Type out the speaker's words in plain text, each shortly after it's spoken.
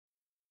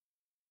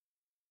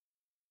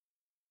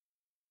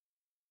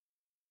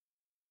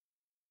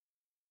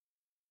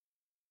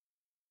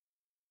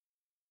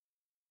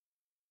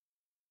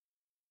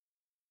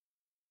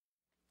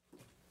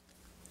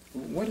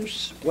what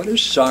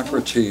is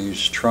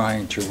Socrates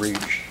trying to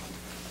reach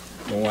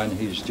when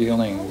he's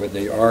dealing with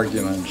the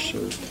arguments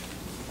of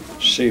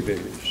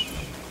Cebes?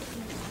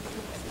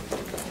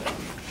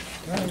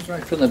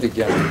 Right from the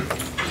beginning.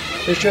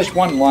 There's just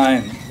one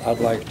line I'd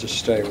like to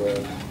stay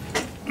with.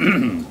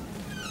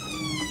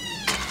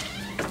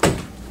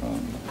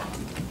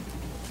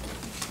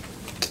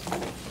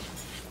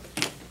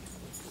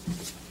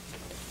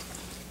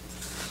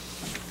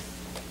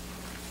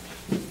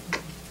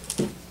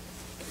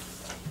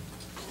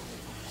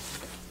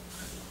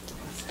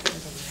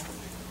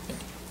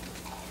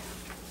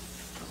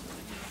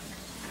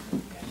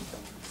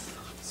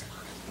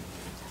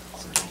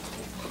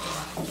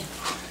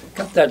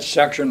 Got that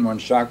section when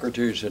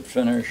Socrates had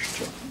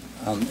finished.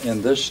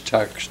 In this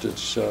text,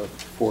 it's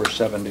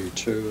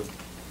 472.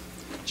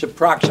 It's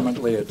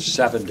approximately at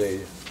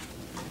 70.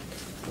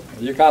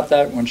 You got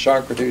that when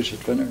Socrates had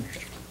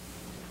finished?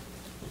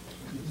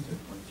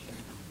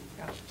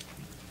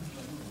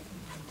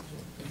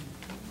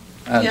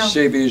 And yeah.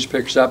 Cebes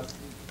picks up,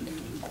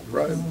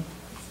 right?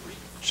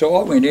 So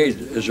all we need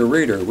is a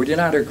reader. Would you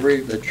not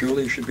agree that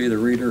Julie should be the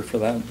reader for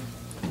that?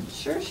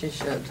 Sure, she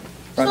should.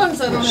 Right. As long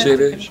as I don't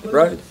Cebes, have to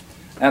right?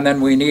 And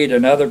then we need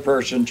another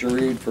person to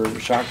read for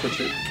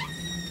Socrates.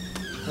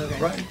 Okay.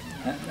 Right.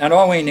 And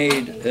all we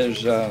need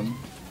is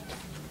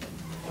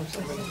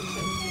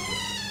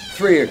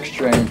 3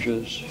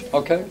 exchanges.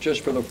 Okay,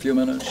 just for a few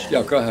minutes.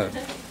 Yeah, go ahead.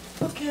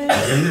 Okay.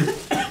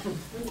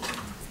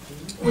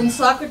 When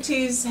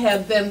Socrates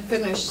had then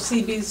finished,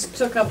 Cebes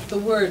took up the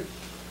word.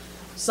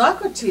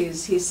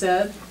 Socrates, he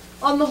said,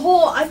 on the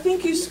whole, I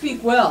think you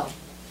speak well.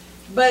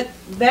 But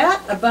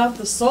that about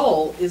the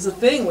soul is a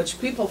thing which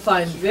people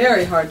find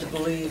very hard to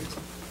believe.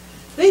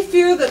 They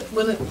fear that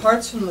when it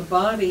parts from the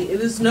body,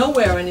 it is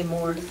nowhere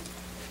anymore.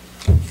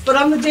 But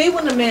on the day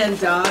when a man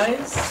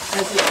dies,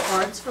 as it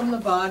parts from the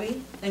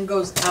body and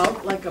goes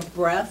out like a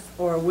breath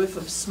or a whiff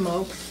of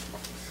smoke,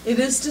 it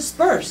is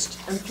dispersed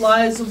and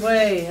flies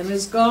away and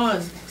is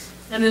gone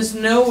and is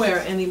nowhere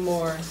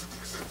anymore.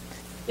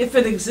 If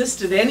it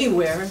existed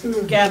anywhere,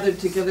 gathered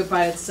together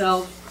by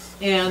itself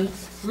and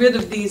rid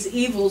of these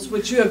evils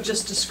which you have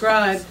just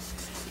described,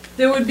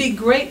 there would be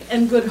great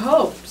and good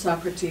hope,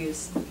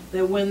 Socrates,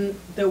 that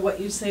what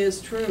you say is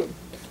true.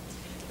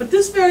 But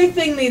this very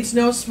thing needs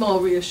no small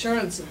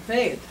reassurance and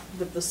faith,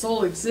 that the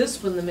soul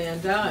exists when the man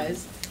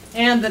dies,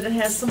 and that it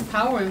has some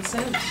power and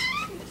sense.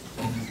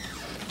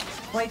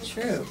 Quite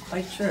true,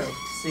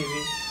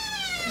 Cebes.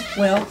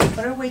 Well,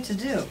 what are we to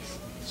do?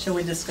 Shall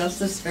we discuss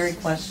this very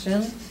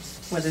question,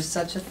 whether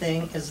such a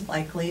thing is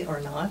likely or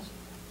not?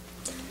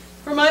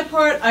 For my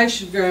part, I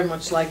should very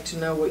much like to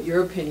know what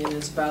your opinion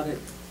is about it.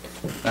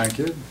 Thank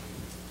you.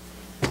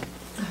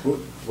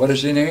 What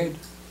does he need?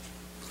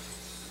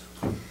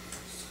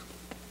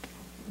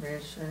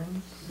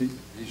 Reassurance.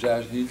 He's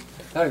asking,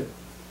 hey,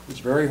 it's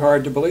very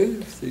hard to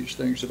believe these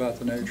things about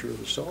the nature of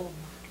the soul.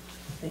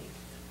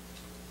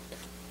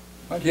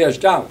 But he has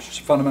doubts,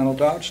 fundamental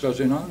doubts, does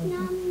he not?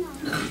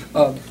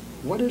 No.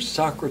 What is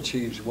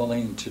Socrates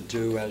willing to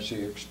do as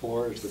he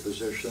explores the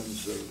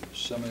positions of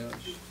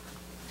Simius?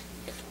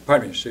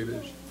 Pardon me,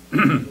 Cebes.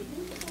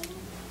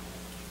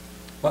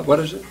 What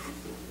is it?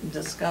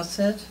 Discuss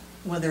it,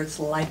 whether it's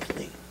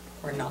likely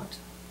or not.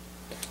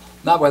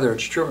 Not whether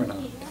it's true or not.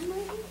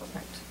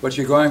 Right. What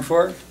you going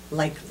for?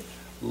 Likely.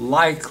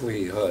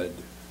 Likelihood.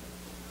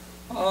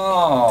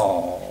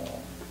 Oh.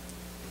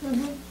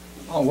 Mm-hmm.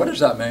 Oh, what does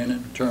that mean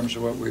in terms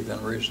of what we've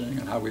been reasoning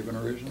and how we've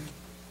been reasoning?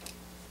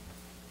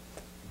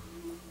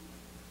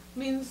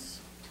 Means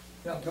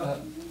Yeah, go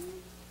ahead.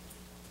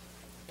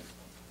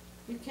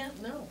 you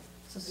can't know.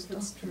 If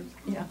it's true.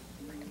 Yeah.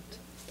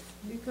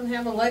 You can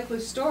have a likely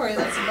story,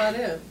 that's about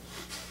it.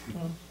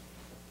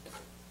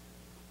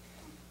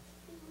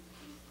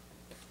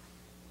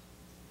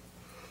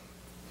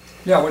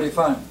 Yeah, what do you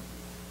find?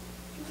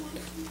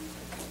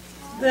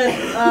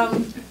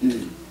 That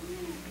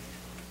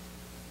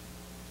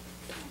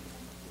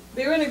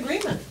they're in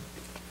agreement.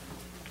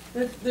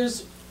 That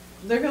there's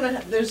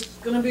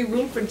gonna be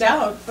room for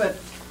doubt, but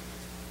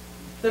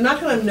they're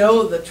not gonna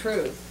know the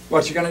truth.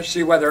 What's he going to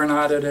see whether or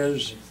not it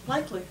is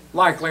Likely.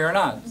 likely or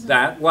not?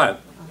 That what?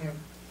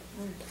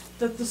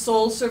 That the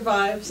soul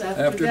survives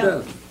after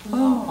death.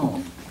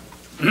 Oh.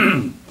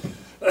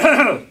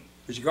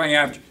 Is he going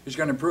after? He's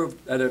going to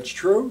prove that it's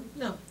true?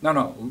 No.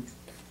 No.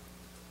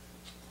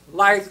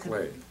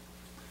 Likely.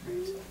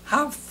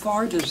 How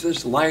far does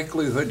this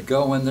likelihood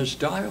go in this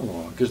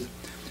dialogue?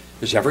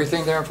 Is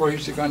everything therefore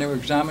he's going to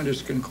examine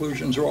his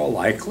conclusions are all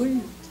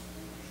likely?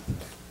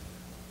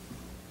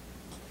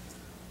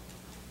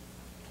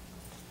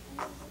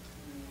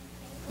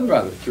 I'm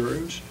rather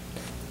curious.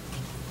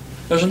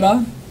 Is it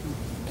not?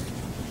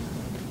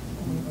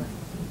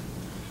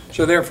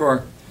 So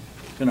therefore,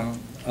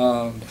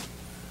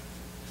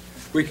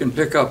 we can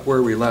pick up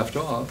where we left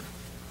off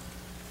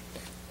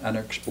and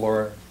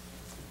explore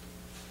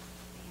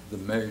the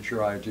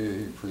major idea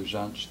he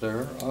presents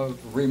there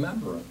of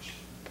remembrance.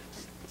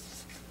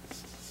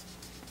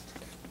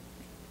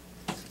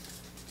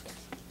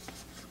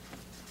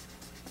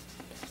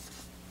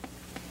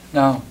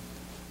 Now,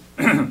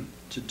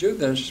 to do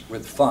this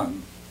with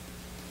fun,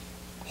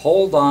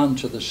 hold on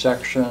to the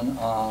section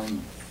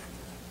on,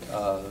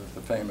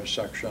 the famous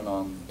section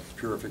on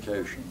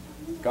purification.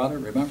 Got it?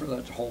 Remember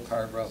that whole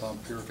paragraph on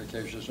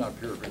purification? It's not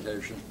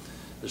purification,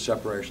 the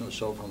separation of the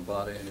soul from the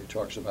body, and he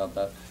talks about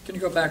that. Can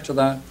you go back to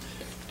that?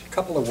 A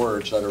couple of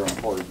words that are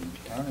important.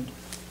 All right?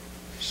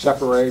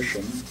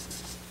 Separation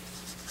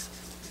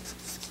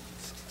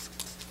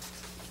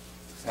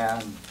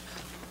and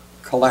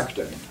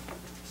collecting.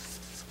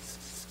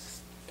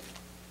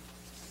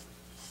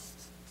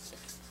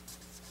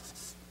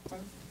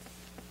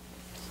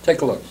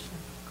 Take a look.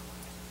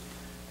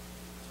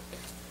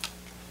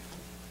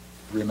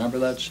 Remember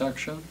that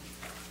section?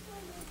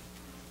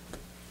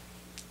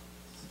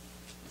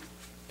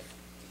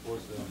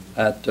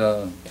 At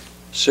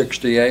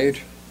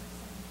 68.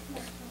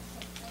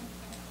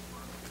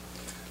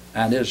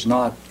 And is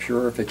not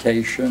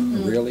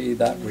purification really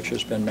that which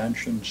has been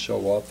mentioned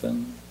so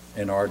often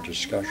in our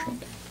discussion?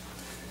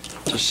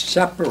 To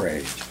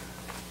separate,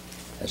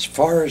 as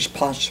far as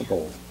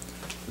possible,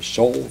 the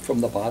soul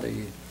from the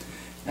body,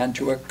 and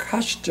to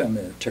accustom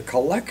it to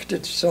collect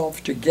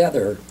itself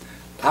together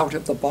out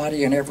of the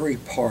body in every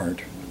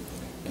part,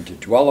 and to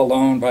dwell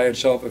alone by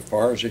itself as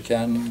far as it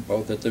can,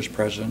 both at this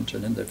present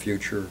and in the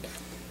future,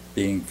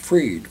 being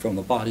freed from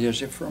the body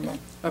as if from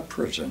a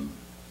prison.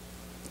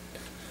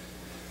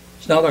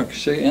 So now look,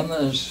 see, in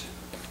this,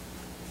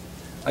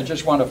 I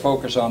just want to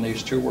focus on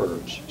these two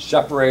words,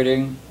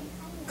 separating,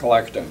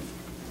 collecting.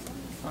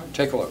 All right,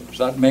 take a look. Is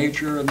that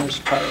major in this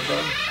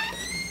paragraph?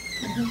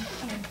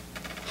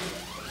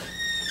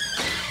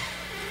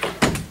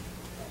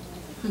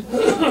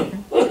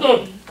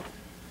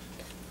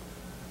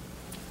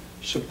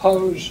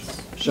 Suppose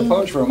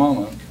for a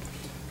moment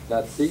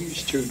that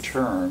these two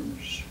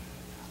terms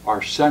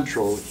are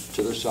central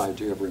to this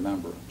idea of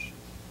remembrance.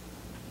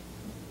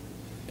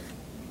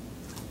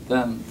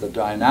 Then the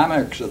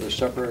dynamics of the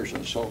separation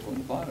of the soul from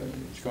the body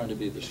is going to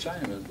be the same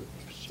as the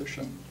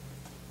position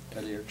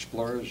that he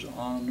explores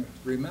on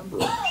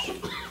remembrance.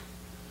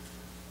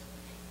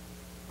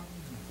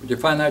 Would you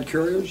find that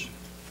curious?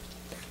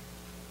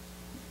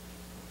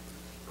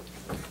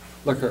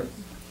 Look here,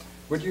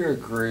 would you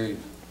agree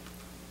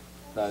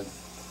that,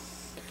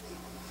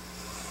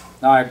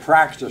 now I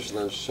practice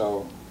this,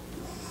 so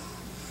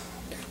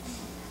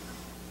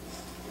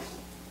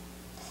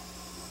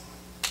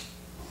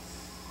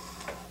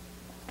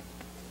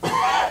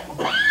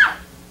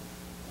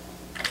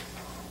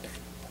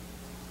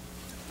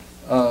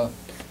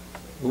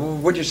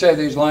would you say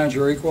these lines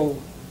are equal?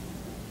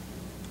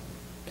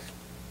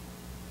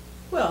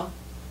 Well,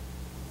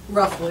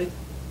 roughly,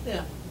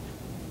 yeah.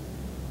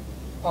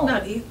 Oh.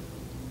 Not equal.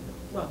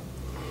 Well.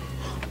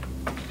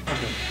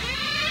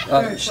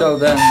 Okay. So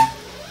then,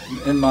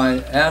 in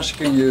my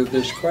asking you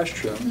this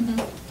question,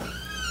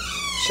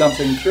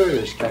 something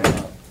curious came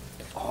up.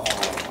 Oh,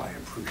 I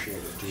appreciate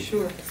it deeply.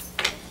 Sure.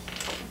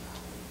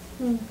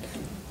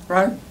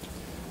 Right?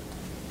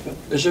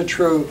 Is it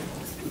true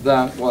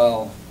that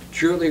while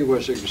Julie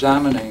was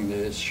examining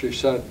this, she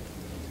said,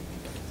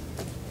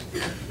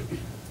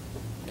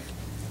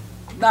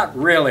 not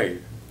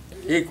really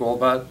equal,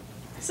 but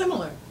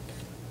Similar.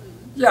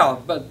 yeah,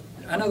 but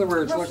in other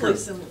words, look, Roughly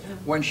similar.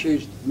 when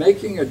she's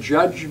making a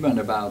judgment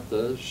about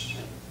this,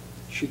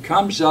 she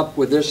comes up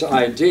with this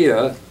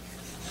idea,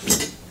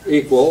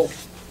 equal,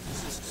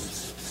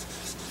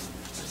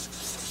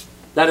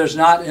 that is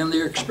not in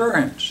the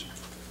experience.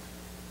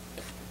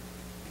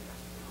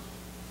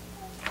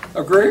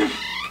 Agree?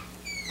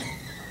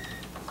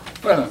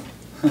 Wait a minute.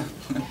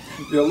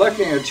 You're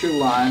looking at two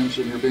lines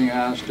and you're being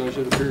asked, does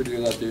it appear to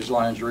you that these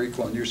lines are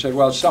equal? And you said,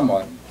 well,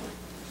 somewhat.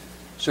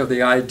 So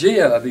the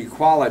idea of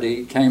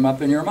equality came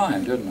up in your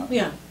mind, didn't it?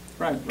 Yeah.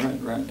 Right.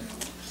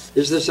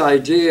 Is this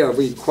idea of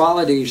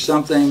equality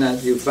something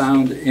that you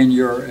found in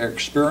your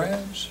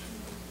experience?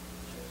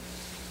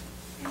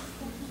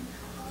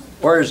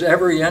 Or is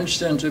every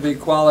instant of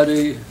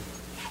equality,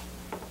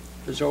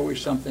 there's always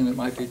something that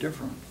might be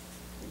different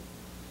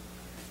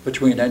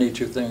between any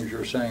two things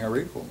you're saying are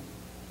equal?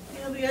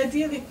 Yeah, the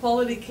idea of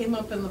equality came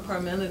up in the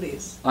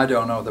Parmenides. I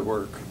don't know the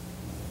work.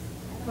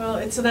 Well,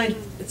 it's a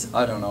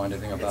I don't know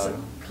anything it's about a it.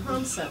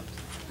 concept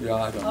Yeah,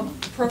 I don't know.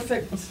 of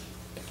perfect.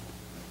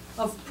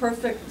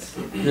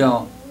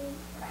 Yeah,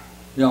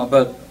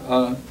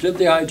 but did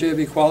the idea of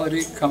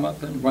equality come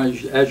up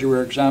as you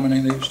were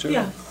examining these two?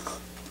 Yeah.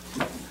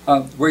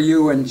 Were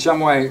you in some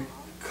way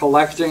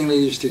collecting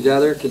these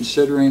together,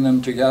 considering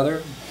them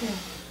together, Yeah.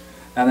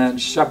 and then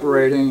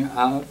separating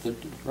out,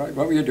 right?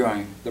 What were you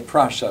doing? The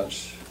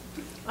process.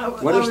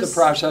 What is the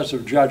process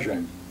of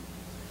judging?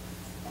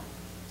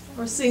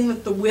 Or seeing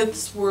that the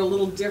widths were a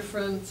little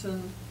different,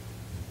 and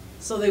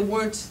so they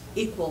weren't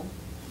equal.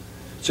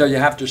 So you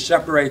have to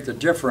separate the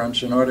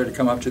difference in order to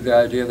come up to the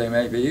idea they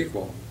may be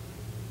equal.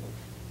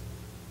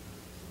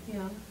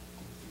 Yeah.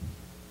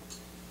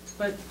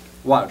 But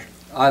Watch.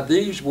 Are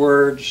these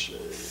words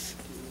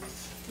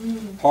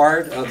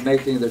part of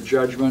making the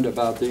judgment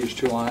about these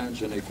two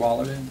lines in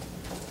equality?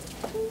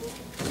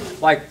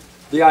 Like,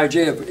 The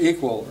idea of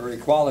equal or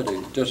equality,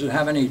 does it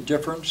have any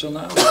difference in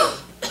that?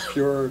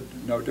 Pure,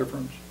 no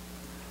difference?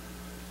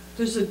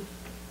 There's a,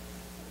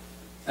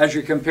 As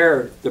you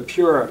compare the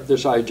pure,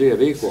 this idea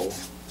of equal,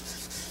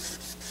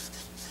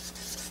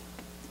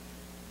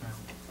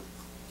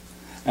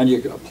 and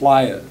you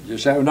apply it, you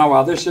say, oh, no,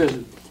 well, this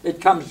is, it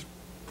comes,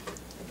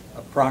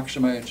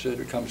 approximates it,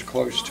 it comes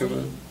close to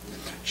it.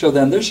 So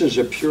then this is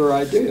a pure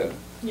idea.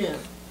 yeah.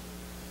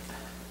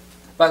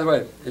 By the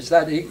way, is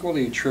that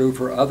equally true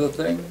for other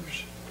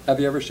things? Have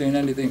you ever seen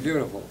anything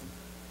beautiful?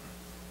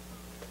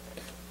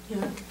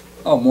 Yeah.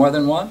 Oh, more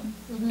than one?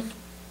 Mhm.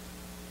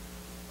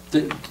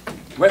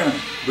 Wait a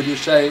minute, would you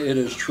say it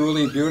is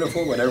truly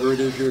beautiful, whatever it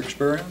is you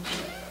experience?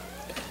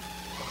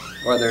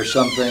 Or are there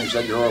some things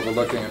that you're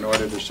overlooking in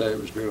order to say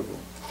it was beautiful?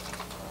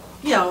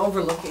 Yeah,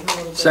 overlooking a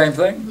little bit. Same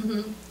thing?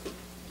 Mm-hmm.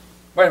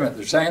 Wait a minute,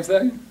 the same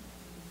thing?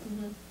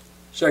 Mhm.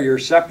 So you're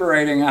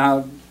separating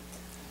out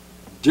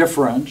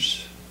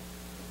difference.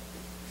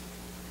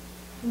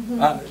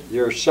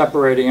 You're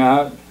separating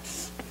out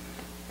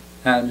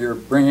and you're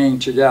bringing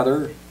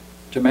together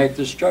to make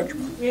this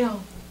judgment. Yeah.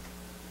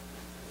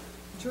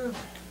 True.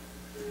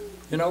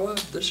 You know what?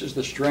 This is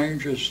the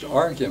strangest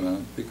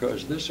argument,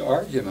 because this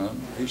argument,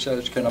 he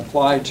says, can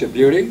apply to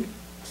beauty,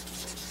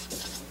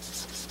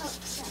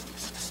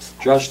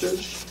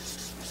 justice,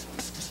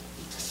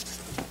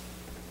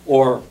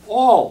 or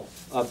all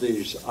of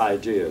these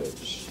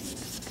ideas.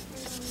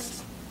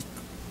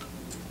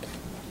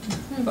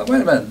 But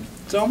wait a minute,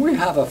 don't we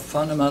have a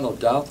fundamental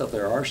doubt that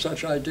there are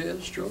such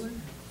ideas, Julie?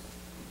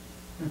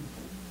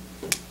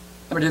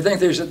 I mean,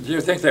 do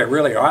you think there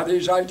really are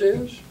these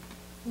ideas?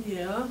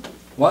 Yeah.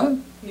 What?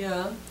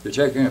 Yeah. You're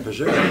taking a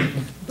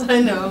position.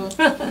 I know.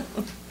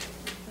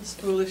 As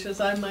foolish as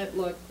I might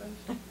look.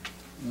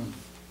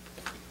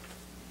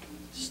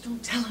 Just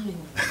don't tell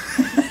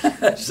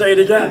anyone. Say it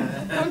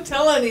again. Don't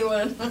tell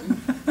anyone.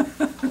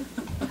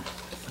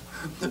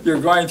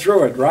 You're going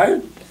through it,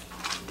 right?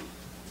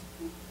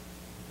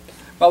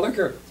 Well, look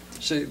here.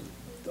 See,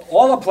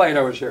 all of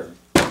Plato is here.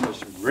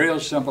 It's a real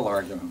simple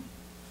argument.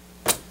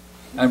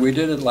 And we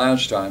did it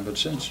last time, but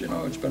since,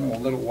 it's been a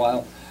little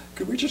while,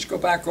 could we just go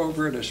back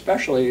over it,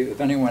 especially if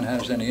anyone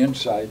has any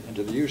insight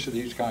into the use of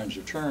these kinds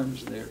of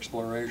terms and the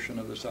exploration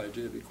of this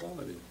idea of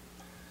equality?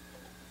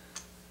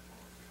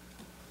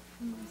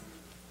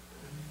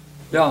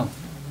 Yeah.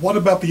 What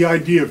about the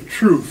idea of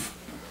truth?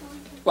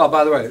 Well,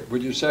 by the way,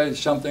 would you say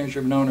some things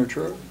you've known are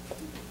true?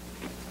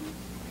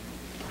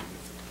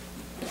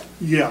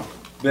 Yeah.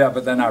 Yeah,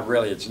 but they're not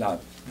really, it's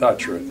not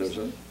truth, is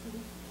it?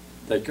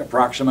 They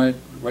approximate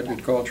what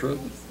you'd call truth?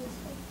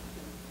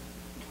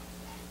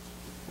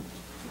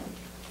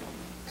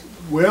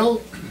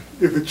 Well,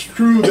 if it's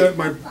true that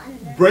my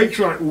brakes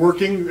aren't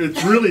working,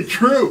 it's really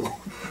true.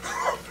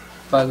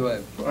 By the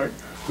way, Right.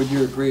 would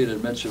you agree it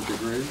admits of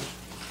degrees?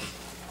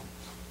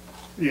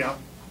 Yeah.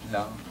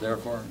 Yeah,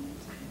 therefore.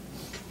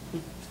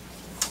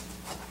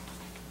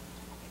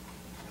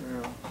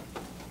 Yeah.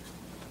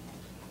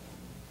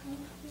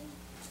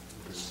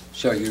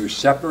 So you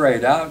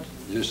separate out,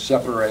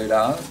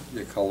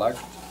 you collect,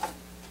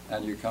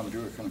 and you come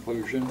to a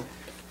conclusion,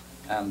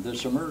 and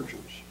this emerges.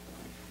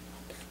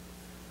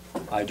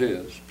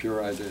 Ideas,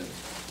 pure ideas.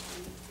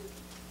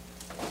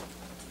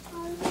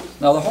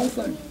 Now this whole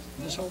thing,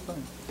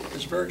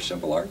 is a very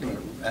simple argument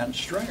and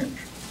strange.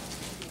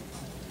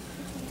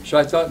 So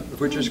I thought if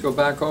we just go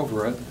back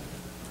over it,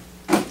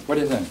 what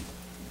do you think?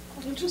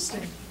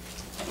 Interesting.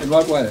 In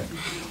what way?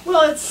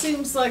 Well, it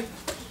seems like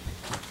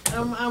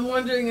I'm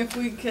wondering if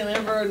we can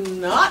ever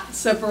not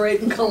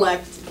separate and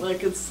collect.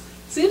 Like it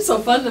seems so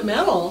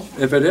fundamental.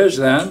 If it is,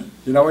 then,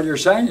 you know what you're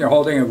saying? You're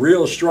holding a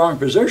real strong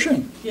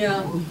position.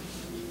 Yeah.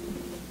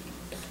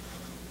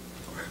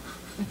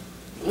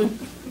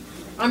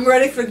 I'm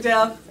ready for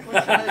death.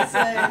 What can I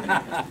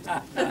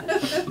say?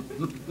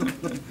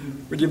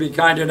 Would you be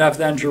kind enough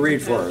then to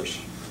read for us?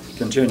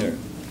 Continue.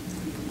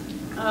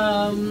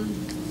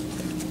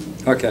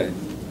 Okay.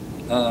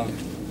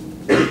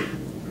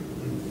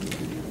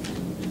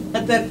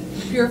 At that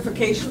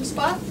purification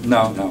spot?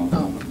 No.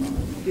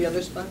 The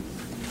other spot?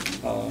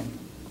 Oh.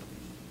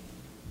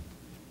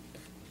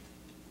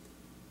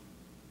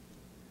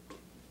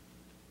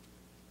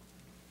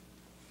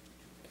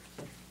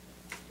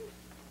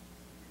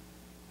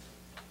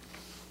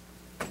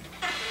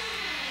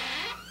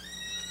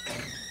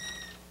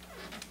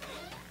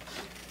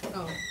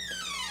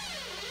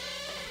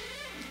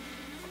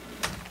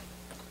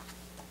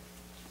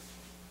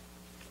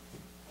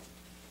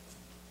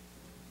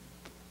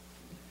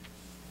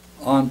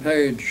 On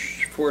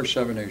page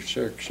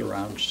 476,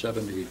 around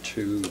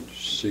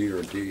 72C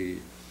or D,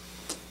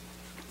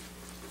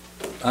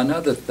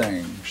 another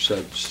thing,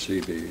 said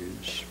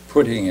CB's,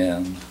 putting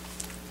in,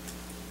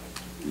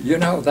 you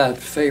know that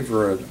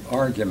favorite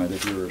argument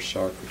of yours,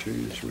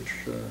 Socrates, which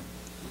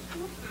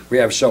we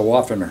have so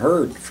often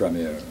heard from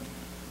you,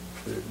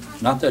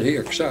 not that he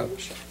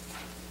accepts,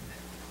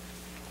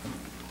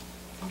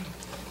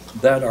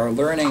 that our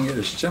learning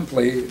is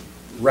simply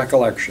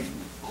recollection.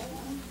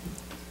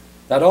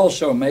 That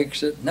also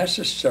makes it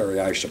necessary,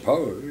 I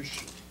suppose,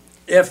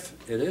 if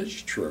it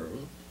is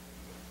true,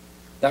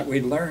 that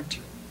we learnt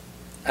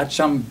at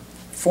some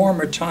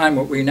former time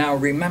what we now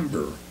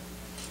remember.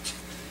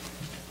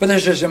 But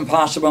this is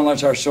impossible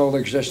unless our soul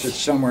existed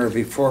somewhere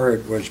before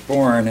it was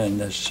born in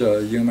this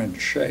human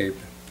shape.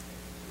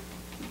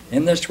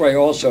 In this way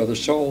also, the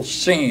soul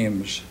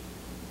seems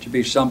to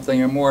be something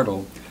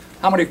immortal.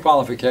 How many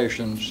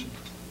qualifications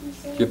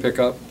do you pick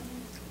up?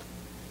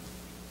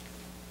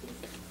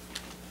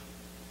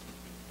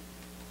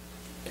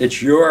 It's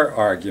your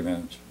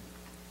argument,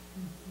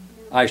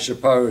 I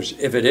suppose,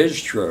 if it is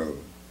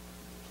true.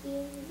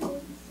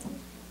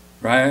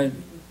 Right?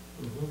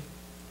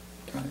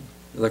 Right.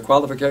 The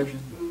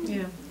qualification?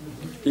 Yeah.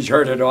 He's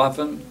heard it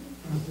often?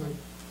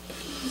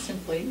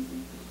 Simply.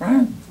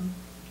 Right.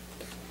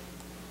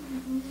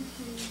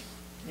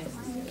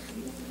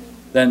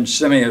 Then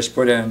Simius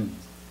put in,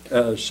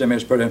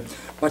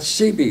 but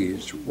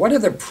CBs, what are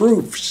the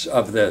proofs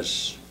of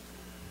this?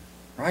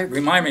 Right?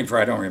 Remind me, for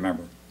I don't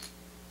remember.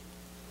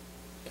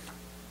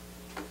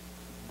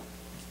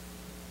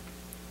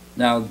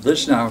 Now,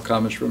 this now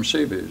comes from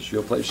CBs.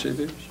 You'll play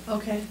CBs?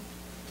 Okay.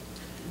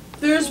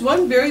 There's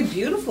one very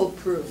beautiful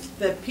proof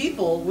that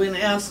people, when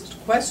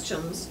asked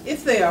questions,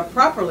 if they are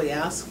properly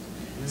asked,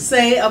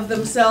 say of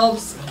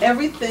themselves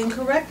everything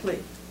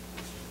correctly.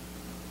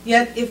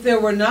 Yet, if there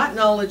were not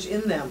knowledge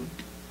in them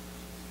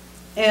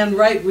and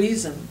right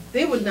reason,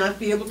 they would not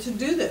be able to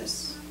do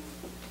this.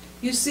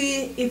 You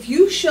see, if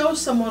you show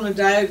someone a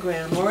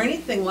diagram or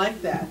anything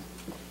like that,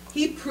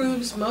 he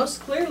proves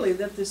most clearly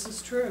that this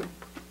is true.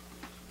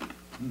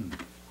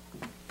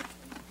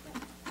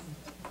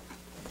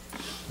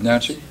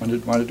 Nancy, want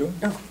to do it?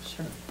 Oh,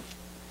 sure.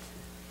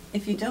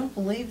 If you don't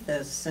believe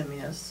this,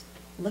 Simius,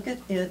 look at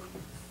it.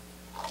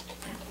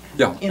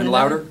 Yeah, In and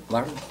louder,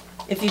 louder.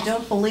 If you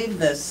don't believe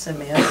this,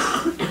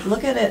 Simius,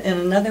 look at it in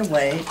another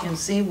way and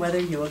see whether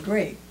you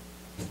agree.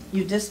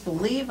 You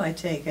disbelieve, I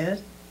take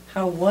it,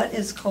 how what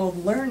is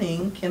called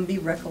learning can be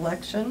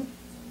recollection?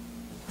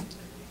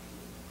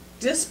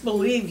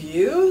 Disbelieve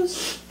you?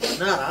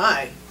 Not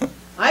I.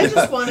 I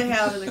just want to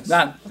have an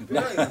Not-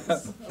 experience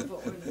of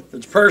what we're doing.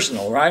 It's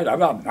personal, right? I'm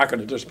not going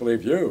to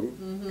disbelieve you.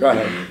 Go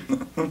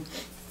ahead.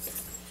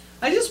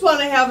 I just want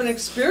to have an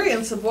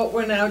experience of what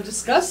we're now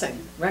discussing,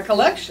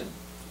 recollection.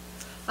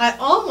 I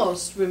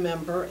almost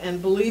remember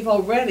and believe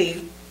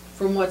already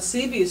from what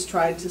Sebe's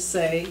tried to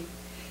say,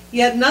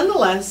 yet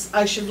nonetheless,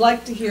 I should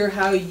like to hear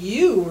how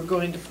you were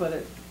going to put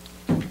it.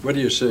 What do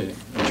you see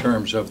in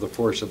terms of the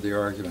force of the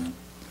argument?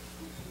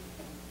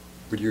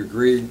 Would you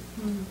agree?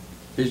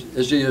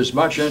 Is he as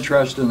much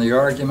interested in the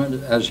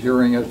argument as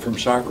hearing it from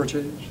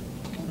Socrates?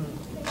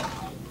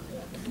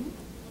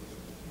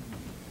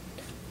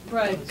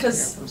 Right,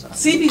 because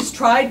Sebe's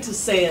tried to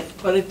say it,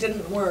 but it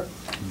didn't work.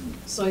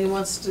 So he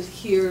wants to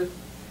hear,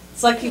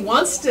 it's like he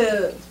wants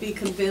to be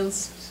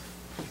convinced,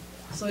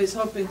 so he's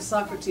hoping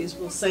Socrates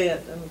will say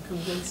it and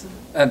convince him.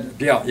 And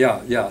yeah.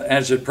 And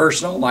is it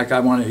personal? Like I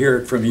want to hear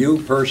it from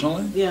you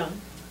personally? Yeah.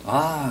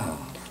 Ah.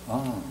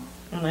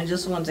 And I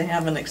just want to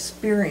have an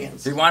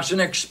experience. He wants an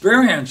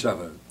experience of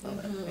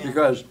it.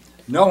 Because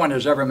no one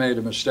has ever made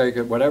a mistake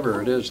at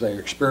whatever it is they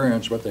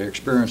experience. What they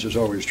experience is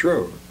always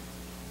true.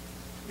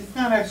 It's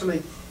not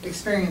actually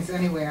experience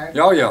anyway.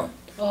 Yeah.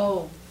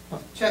 Oh. I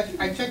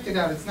checked it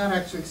out. It's not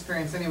actually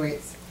experience anyway.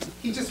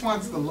 He just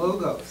wants the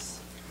logos.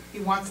 He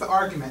wants the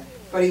argument.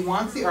 But he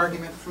wants the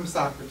argument from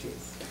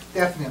Socrates.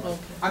 Definitely.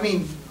 Okay. I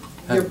mean,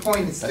 your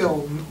point is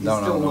still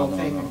well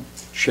taken.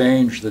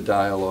 Change the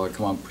dialogue.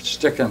 Come on,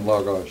 stick in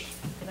logos.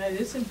 That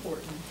is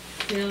important.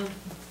 Yeah.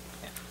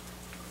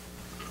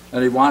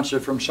 And he wants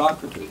it from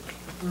Socrates.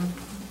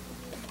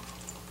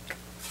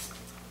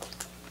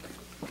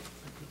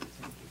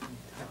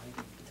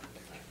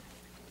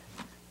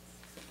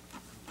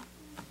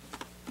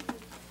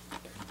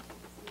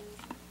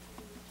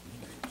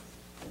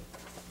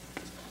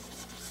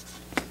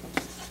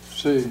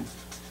 See,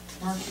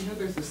 Mark, you know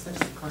there's a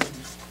second card.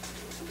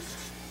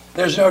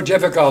 there's no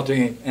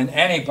difficulty in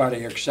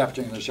anybody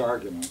accepting this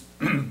argument.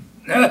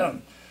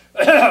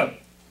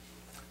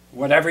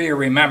 Whatever you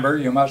remember,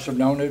 you must have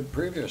known it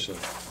previously.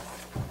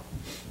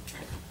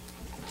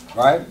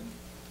 Right?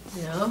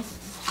 Yeah.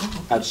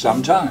 At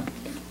some time.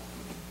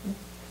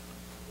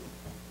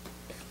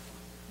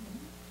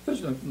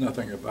 There's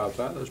nothing about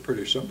that. That's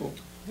pretty simple.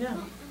 Yeah.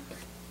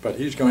 But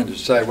he's going to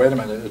say, wait a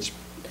minute, it's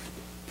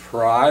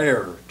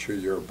prior to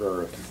your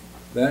birth.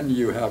 Then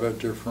you have a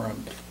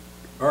different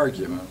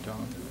argument,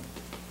 don't you?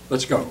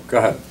 Let's go. Go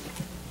ahead.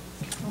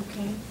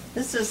 Okay.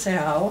 This is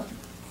how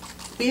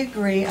we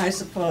agree, I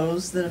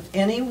suppose, that if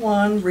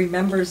anyone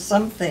remembers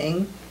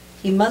something,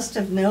 he must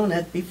have known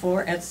it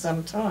before at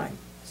some time.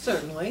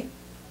 Certainly.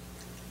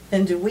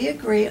 Then do we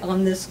agree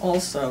on this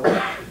also,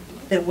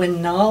 that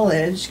when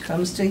knowledge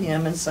comes to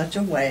him in such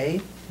a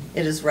way,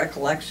 it is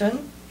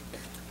recollection?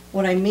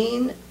 What I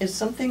mean is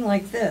something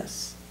like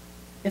this.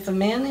 If a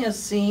man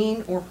has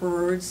seen or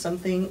heard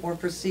something or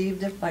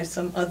perceived it by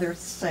some other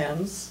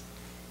sense,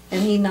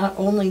 and he not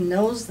only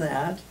knows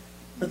that,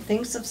 but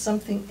thinks of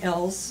something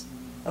else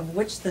of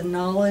which the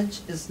knowledge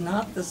is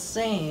not the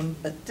same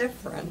but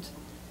different,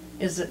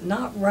 is it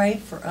not right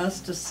for us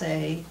to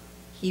say,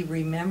 he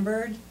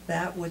remembered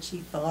that which he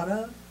thought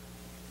of?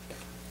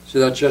 See,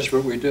 that's just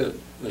what we did,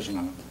 isn't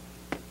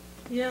it?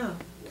 Yeah.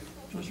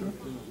 Just what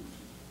we did.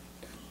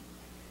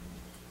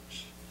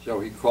 So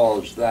he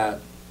calls that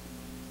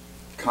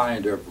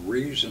kind of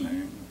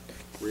reasoning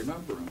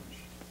remembrance.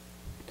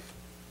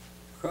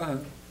 Go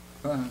ahead.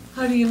 Go ahead.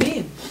 How do you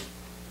mean?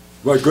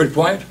 What, good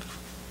point?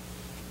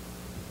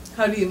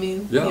 How do you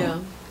mean? Yeah.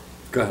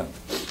 Go ahead.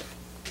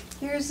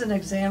 Here's an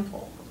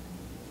example.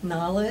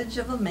 Knowledge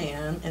of a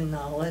man and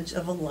knowledge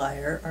of a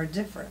liar are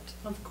different.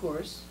 Of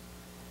course.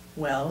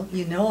 Well,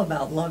 you know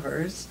about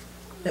lovers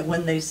that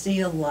when they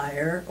see a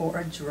lyre or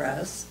a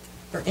dress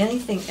or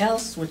anything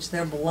else which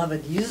their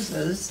beloved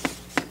uses,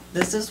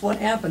 this is what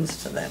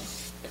happens to them.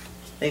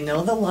 They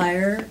know the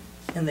lyre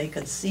and they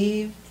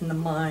conceive in the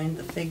mind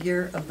the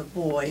figure of the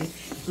boy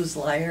whose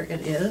lyre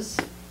it is.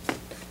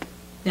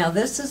 Now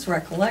this is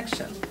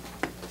recollection.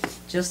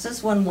 Just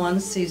as when one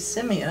sees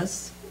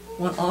Simmias,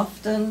 one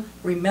often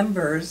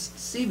remembers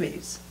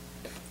Cebes.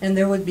 And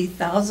there would be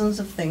thousands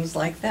of things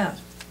like that.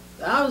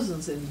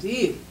 Thousands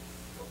indeed.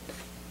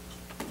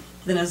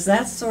 Then is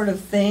that sort of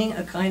thing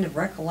a kind of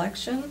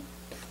recollection?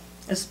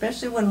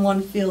 Especially when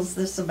one feels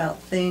this about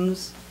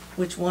things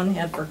which one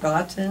had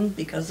forgotten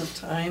because of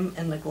time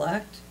and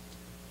neglect?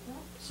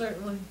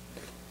 Certainly.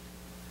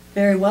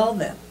 Very well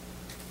then.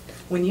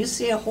 When you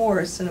see a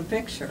horse in a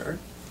picture,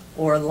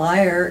 or a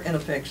lyre in a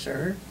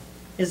picture,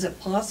 is it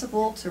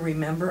possible to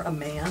remember a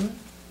man?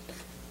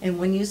 And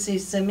when you see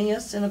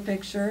Simmias in a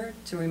picture,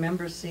 to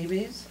remember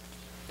Cebes?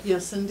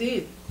 Yes,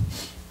 indeed.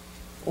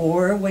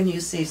 Or when you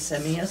see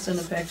Simmias in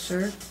a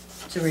picture,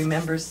 to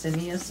remember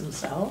Simmias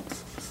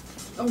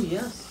himself? Oh,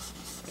 yes.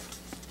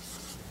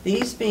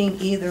 These being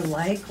either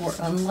like or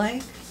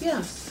unlike,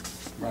 Yes.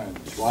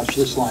 Right. Watch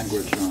this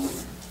language now.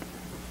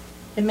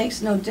 it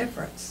makes no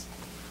difference.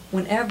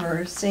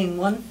 Whenever, seeing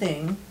one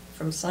thing,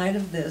 from sight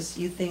of this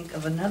you think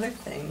of another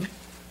thing,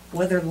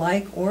 whether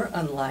like or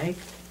unlike,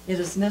 it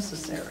is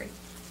necessary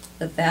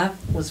that that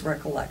was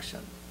recollection.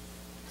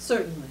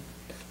 Certainly.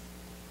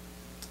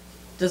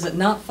 Does it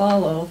not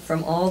follow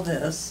from all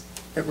this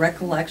that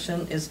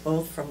recollection is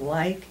both from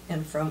like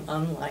and from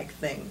unlike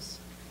things?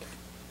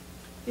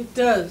 It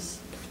does.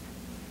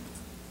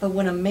 But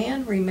when a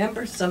man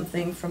remembers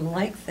something from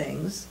like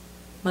things,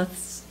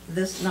 must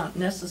this not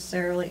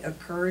necessarily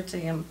occur to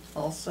him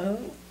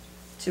also,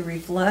 to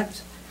reflect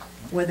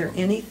whether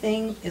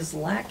anything is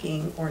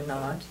lacking or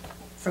not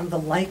from the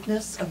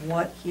likeness of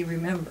what he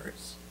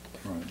remembers?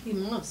 Right. He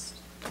must.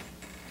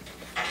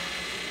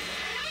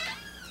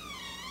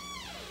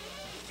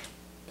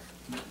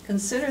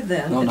 Consider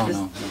then No, that no, this...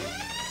 no, no.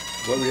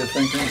 What were you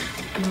thinking?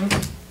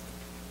 Mhm.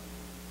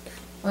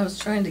 I was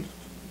trying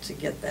to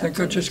get that. I think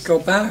to I'll just this. go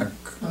back.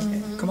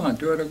 Okay. Come on,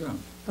 do it again.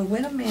 But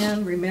when a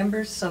man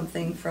remembers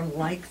something from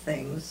like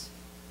things,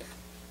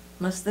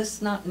 must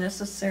this not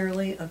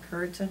necessarily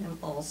occur to him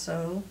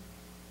also,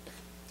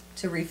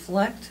 to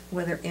reflect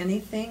whether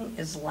anything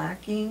is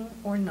lacking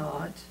or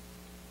not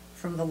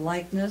from the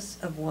likeness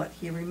of what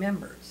he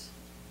remembers?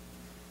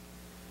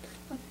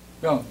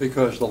 Yeah,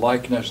 because the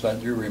likeness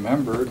that you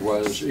remembered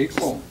was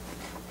equal.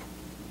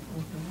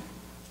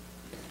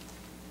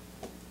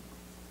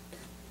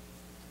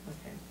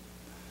 Okay.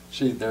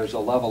 See, there's a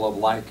level of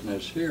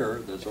likeness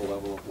here, there's a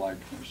level of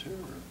likeness here.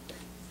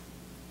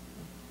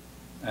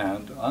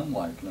 And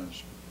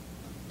unlikeness.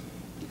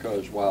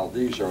 Because while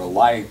these are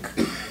like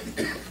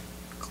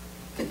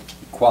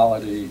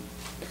quality,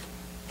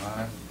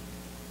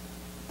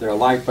 they're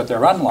like but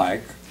they're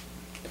unlike,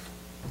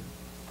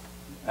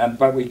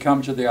 but we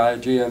come to the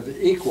idea of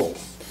equal,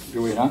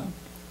 do we not?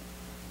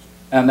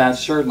 And that's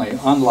certainly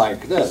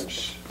unlike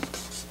this.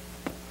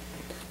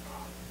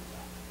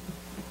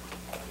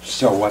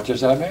 So what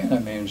does that mean?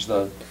 It means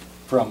that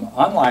from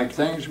unlike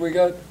things we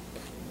get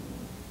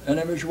an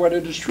image of what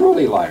it is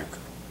truly like.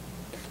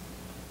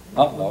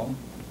 Uh-oh.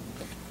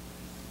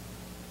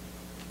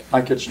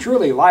 Like it's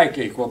truly like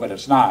equal, but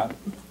it's not.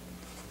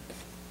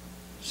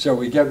 So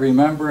we get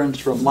remembrance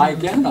from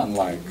like and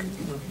unlike.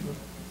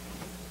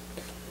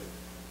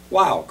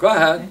 Wow, go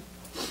ahead.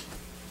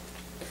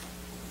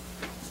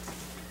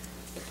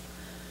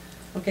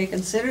 Okay,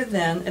 consider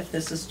then if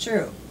this is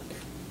true.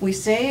 We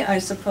say, I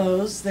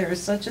suppose, there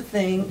is such a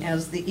thing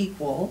as the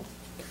equal,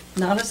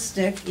 not a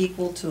stick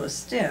equal to a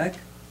stick,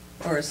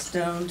 or a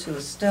stone to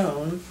a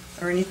stone,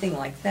 or anything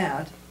like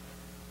that,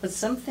 but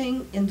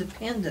something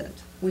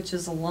independent, which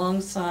is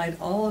alongside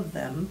all of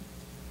them,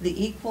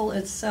 the equal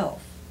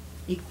itself,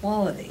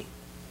 equality,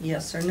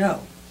 yes or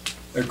no?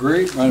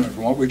 Agreed, from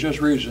what we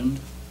just reasoned.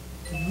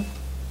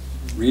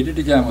 Read it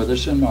again with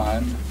this in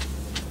mind.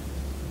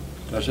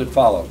 Does it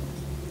follow?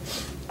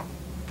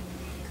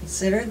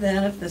 Consider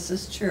then if this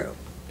is true.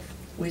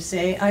 We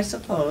say, I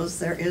suppose,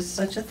 there is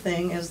such a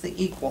thing as the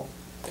equal.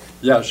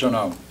 Yes or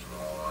no?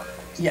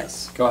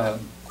 Yes. Go ahead.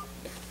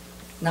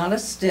 Not a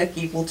stick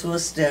equal to a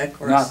stick,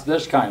 or Not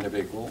this kind of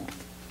equal.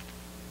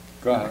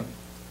 Go ahead.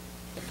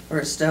 or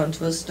a stone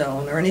to a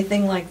stone, or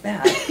anything like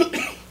that,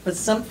 but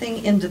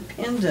something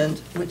independent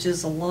which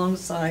is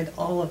alongside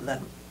all of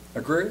them.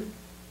 Agreed?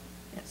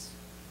 Yes.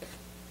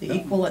 The Yeah.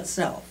 equal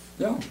itself,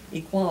 Yeah,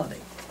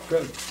 equality.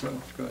 good,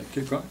 good.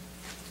 Keep going.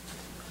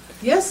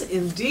 Yes,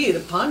 indeed,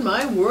 upon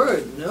my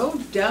word, no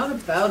doubt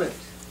about it.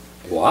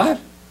 What?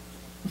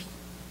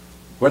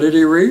 What did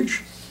he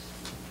reach?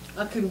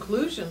 A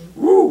conclusion,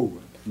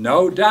 Woo!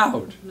 No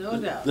doubt. no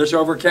doubt. This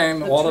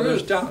overcame The all of his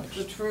truth, doubts.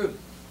 The truth.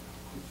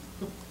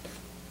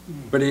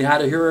 But he had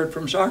to hear it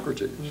from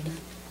Socrates.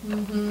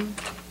 Mm-hmm.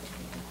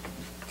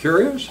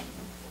 Curious?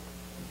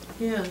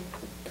 Yeah.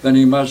 Then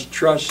he must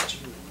trust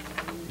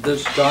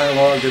this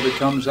dialogue if it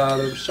comes out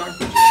of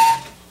Socrates.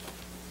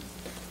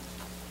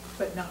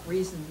 But not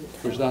reasoned.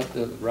 Was that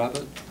the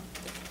rabbit?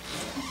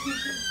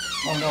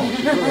 Oh, no, it's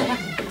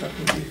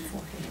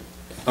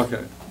a girl.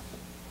 Okay.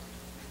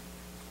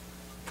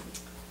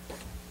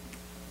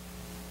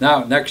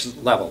 Now, next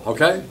level,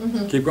 okay?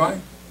 Mhm. Keep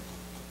going.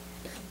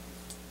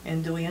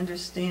 And do we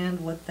understand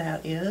what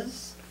that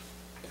is?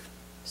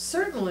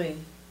 Certainly.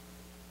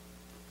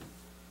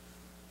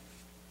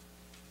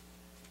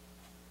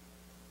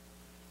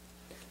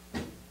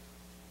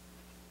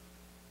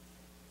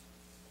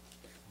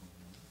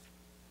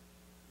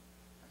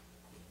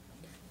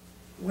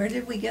 Where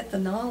did we get the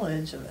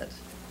knowledge of it?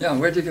 Yeah,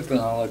 where'd you get the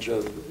knowledge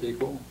of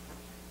equal?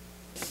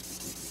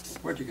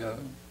 Where'd you go?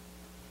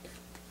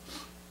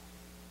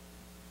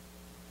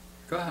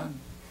 Go ahead.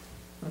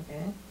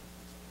 Okay.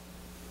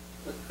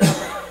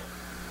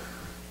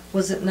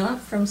 Was it not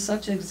from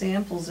such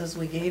examples as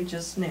we gave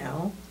just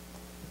now,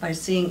 by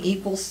seeing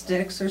equal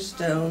sticks or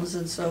stones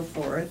and so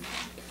forth,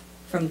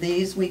 from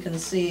these we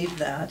conceive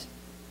that,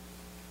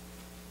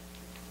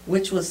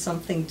 which was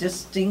something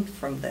distinct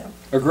from them?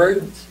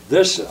 Agreed.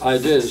 This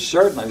idea is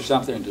certainly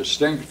something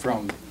distinct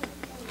from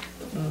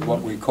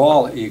what we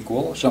call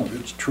equal, something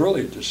that's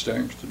truly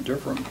distinct and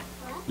different,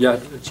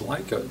 yet it's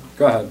like it.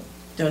 Go ahead.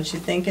 Don't you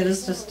think it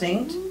is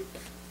distinct?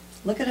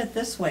 Look at it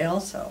this way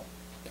also.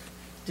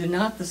 Do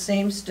not the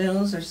same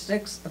stones or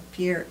sticks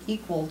appear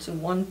equal to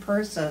one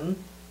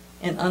person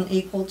and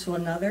unequal to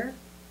another?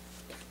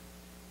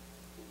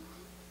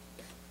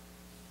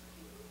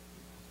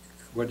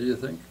 What do you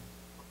think?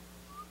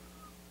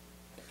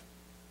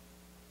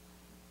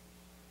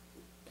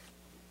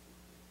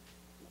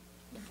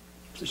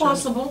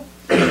 Possible.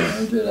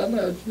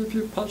 If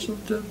you're puzzled,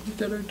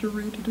 get her to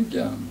read it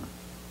again.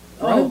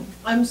 Oh,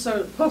 I'm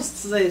supposed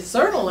to say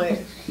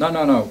certainly.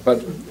 No, but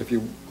if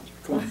you,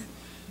 come on,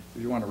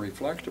 if you want to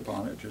reflect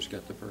upon it, just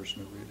get the person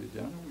to read it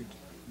again and we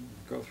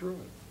go through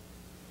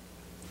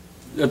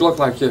it. It looked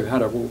like you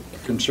had a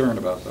concern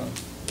about that.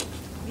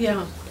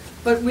 Yeah,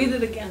 but read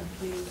it again,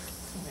 please.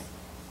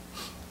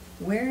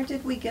 Where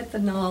did we get the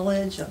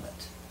knowledge of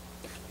it?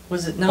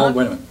 Was it Oh, not?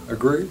 wait a minute,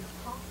 agreed?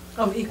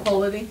 Of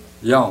equality?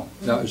 Yeah,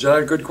 now, is that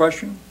a good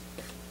question?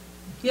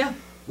 Yeah.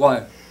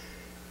 Why?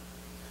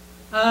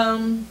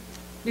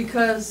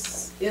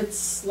 Because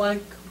it's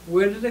like,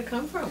 where did it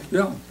come from?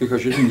 Yeah,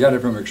 because you didn't get it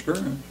from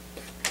experience.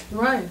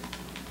 Right,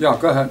 Yeah,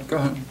 go ahead.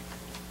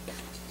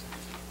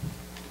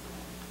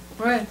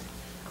 right.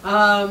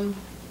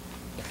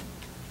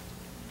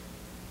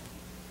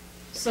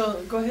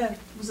 So, go ahead,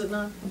 was it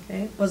not?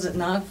 Okay, was it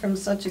not from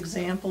such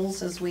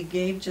examples as we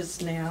gave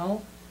just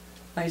now,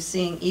 by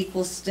seeing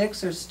equal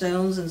sticks or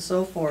stones and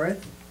so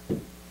forth?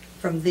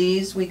 From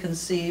these we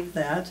conceive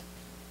that,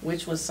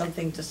 which was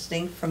something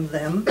distinct from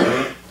them.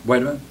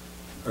 Wait a minute,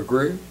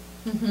 agree?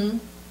 Mm-hmm.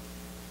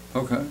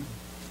 Okay.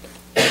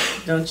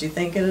 Don't you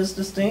think it is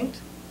distinct?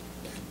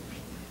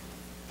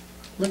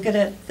 Look at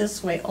it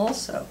this way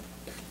also.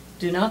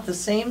 Do not the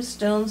same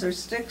stones or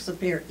sticks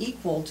appear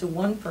equal to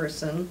one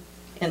person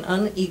and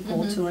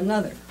unequal to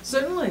another?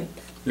 Certainly,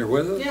 You're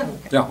with it? yeah.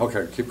 Yeah,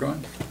 okay, keep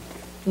going.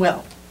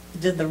 Well,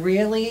 did the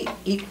really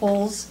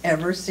equals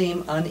ever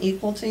seem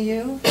unequal to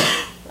you?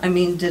 I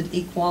mean, did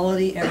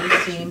equality ever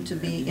seem to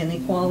be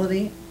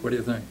inequality? What do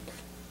you think?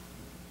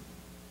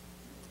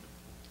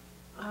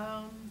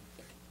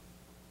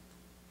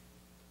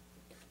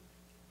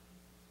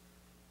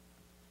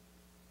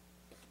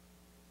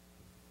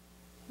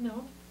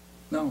 No.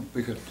 No,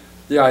 because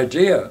the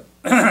idea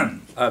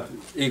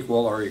of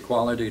equal or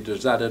equality,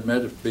 does that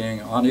admit of being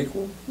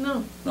unequal?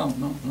 No,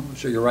 No.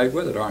 So you're right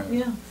with it, aren't you?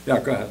 yeah. Yeah,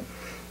 go ahead.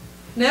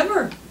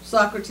 Never,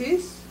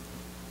 Socrates.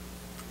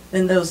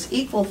 Then those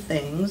equal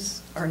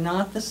things are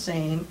not the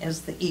same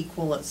as the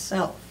equal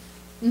itself.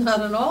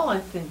 Not at all, I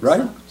think, Right.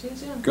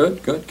 Socrates, yeah.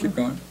 Good, keep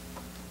going.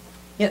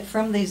 Yet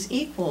from these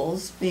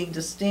equals, being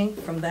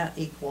distinct from that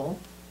equal,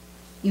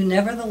 you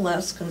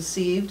nevertheless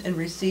conceived and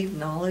received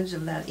knowledge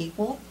of that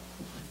equal?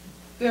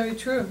 Very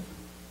true.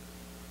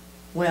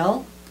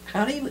 Well,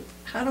 how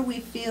do we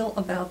feel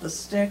about the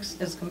sticks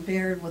as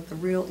compared with the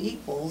real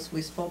equals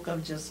we spoke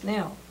of just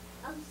now?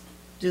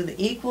 Do the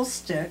equal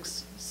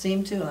sticks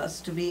seem to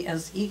us to be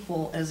as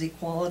equal as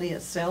equality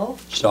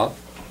itself? Stop.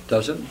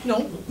 Does it?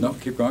 No. No,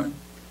 keep going.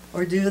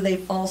 Or do they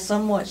fall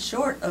somewhat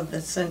short of the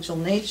essential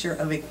nature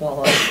of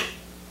equality?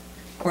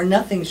 Or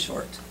nothing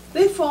short?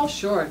 They fall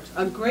short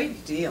a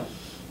great deal.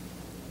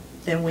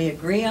 then we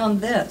agree on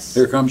this.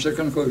 Here comes the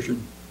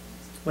conclusion.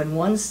 When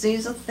one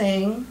sees a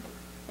thing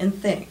and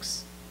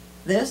thinks,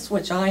 this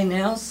which I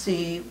now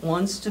see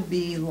wants to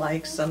be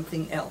like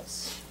something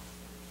else.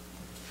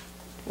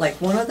 Like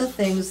one of the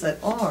things that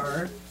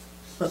are,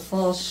 but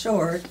falls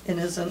short and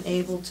is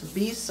unable to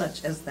be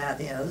such as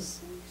that is,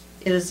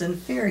 it is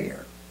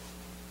inferior.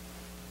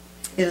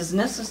 It is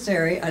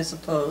necessary, I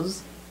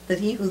suppose, that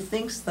he who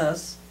thinks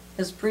thus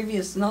has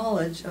previous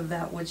knowledge of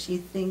that which he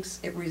thinks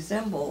it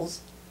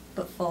resembles,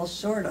 but falls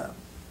short of.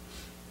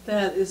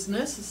 That is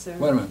necessary.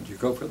 Wait a minute, you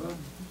go for that?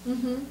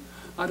 Mm-hmm.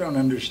 I don't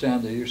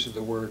understand the use of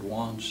the word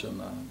wants in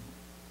that.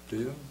 Do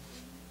you?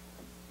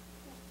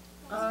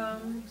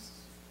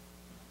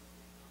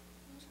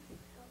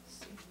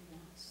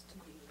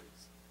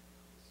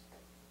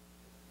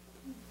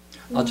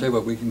 I'll tell you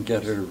what, we can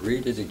get her to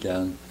read it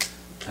again,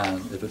 and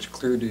if it's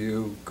clear to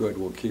you, good,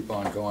 we'll keep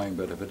on going,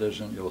 but if it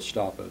isn't, you'll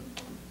stop it.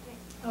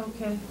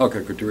 Okay.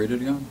 Okay, could you read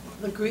it again?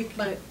 The Greek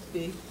might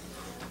be.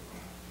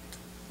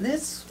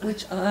 This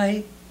which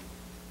I,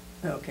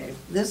 okay,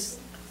 this,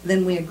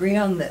 then we agree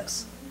on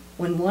this.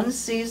 When one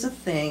sees a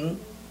thing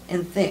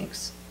and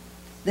thinks,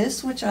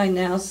 this which I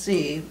now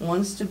see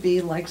wants to be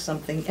like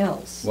something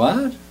else.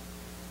 What?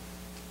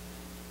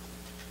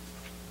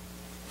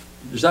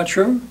 Is that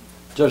true?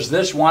 Does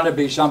this want to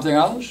be something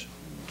else?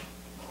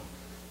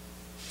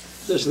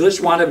 Does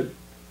this want to,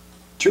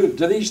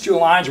 do these two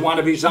lines want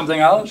to be something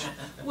else?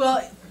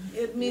 Well,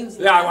 it means.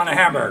 Yeah, I want a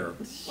hamburger.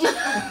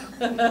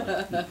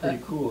 Pretty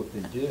cool if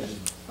they did.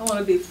 I want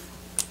to be.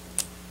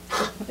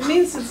 It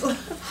means it's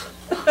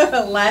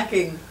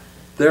lacking.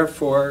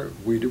 Therefore,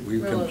 we can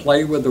Really?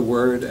 play with the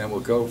word and we'll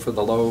go for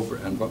the lobe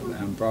and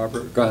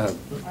Barbara, go ahead.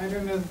 I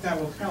don't know if that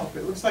will help.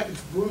 It looks like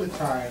it's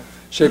bullatai.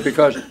 See,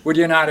 because would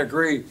you not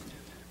agree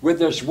with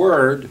this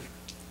word,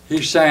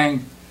 he's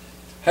saying,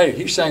 hey,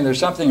 he's saying there's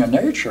something in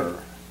nature.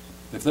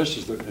 If this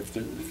is if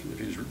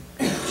he's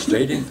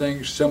stating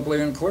things simply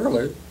and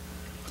clearly,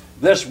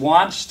 this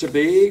wants to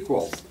be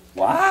equal.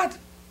 What?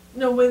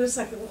 No, wait a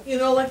second. You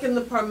know, like in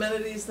the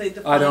Parmenides, they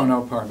define. I don't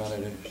know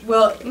Parmenides.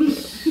 Well,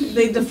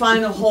 they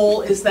define a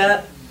whole as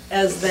that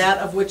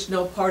of which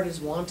no part is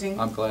wanting.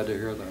 I'm glad to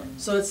hear that.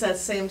 So it's that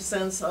same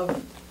sense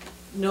of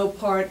no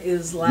part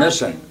is lacking.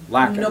 Missing,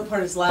 lacking. No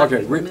part is lacking.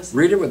 Okay, missing.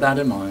 read it with that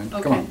in mind.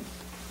 Come Okay. on.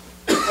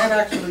 That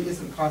actually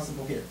isn't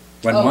possible here.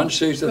 When Oh, one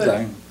sees a good.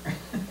 thing,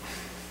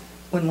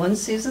 When one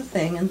sees a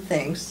thing and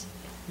thinks,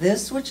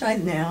 this which I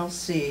now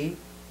see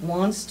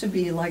wants to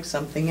be like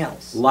something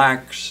else.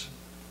 lacks,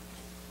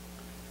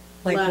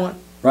 Like Lack. one,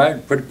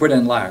 right? Put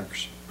in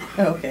lacks.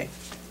 okay.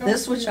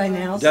 This which I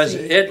now Does see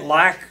it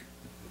lack?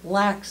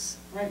 lacks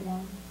Right,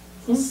 Mom?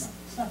 Hmm?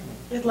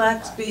 It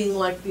lacks being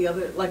like the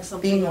other, like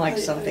something. being else. like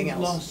something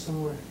else. Lost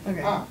somewhere.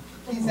 Okay. Ah,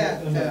 he's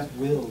at,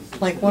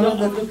 Like one No,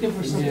 of I'm the, looking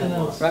for something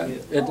else.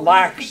 Right? It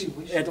lacks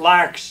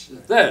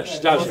this,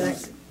 doesn't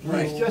it?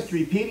 He's just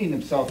repeating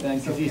himself then,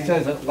 because he Okay.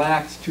 says it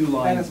lacks two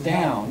lines doesn't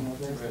down.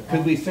 happen.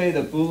 Could we say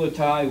that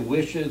bullatai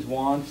wishes,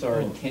 wants, or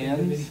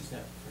intends?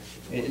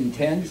 It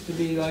intends to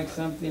be like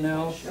something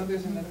else, Oh,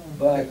 there's another one.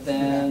 but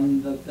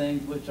then the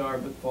things which are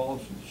but fall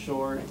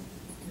short, it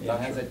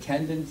That's has a right.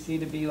 tendency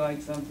to be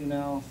like something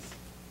else,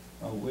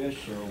 a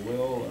wish or a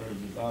will or a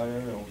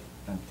desire or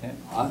intent.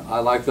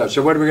 I like that.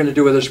 So what are we going to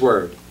do with this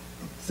word?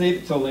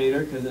 Save it till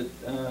later, because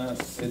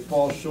it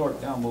falls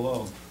short down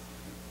below.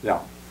 Yeah.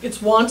 It's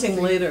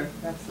wanting later.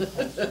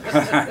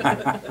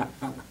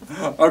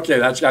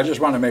 Okay, I just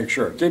want to make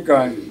sure. Keep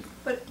going.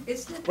 But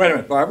isn't it, Wait a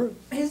minute, Barbara.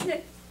 isn't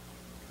it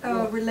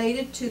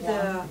related to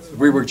the,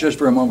 We were just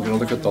for a moment going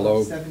to look at the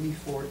lobe.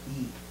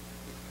 74E.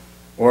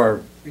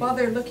 Or while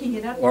they're looking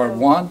it up? or though,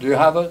 want. Do you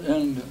have it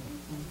in?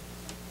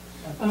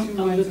 I'm Two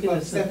lines looking above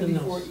at something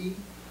else. 74E.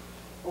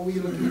 Oh, were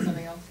you looking at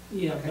something else?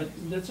 Yeah, Okay.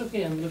 but that's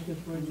okay, I'm looking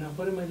for it now.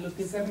 What am I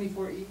looking for?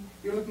 74E,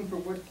 you're looking for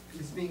what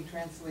is being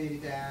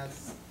translated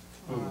as,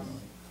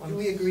 do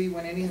we agree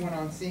when anyone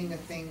on seeing a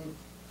thing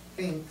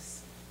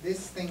thinks,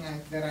 this thing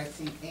that I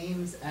see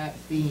aims at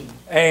being?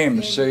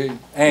 Aims, see?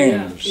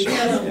 Aims. Yeah,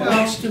 it has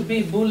wants to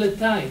be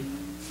bullatai,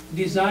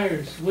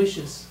 desires,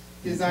 wishes.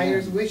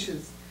 Desires,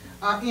 wishes.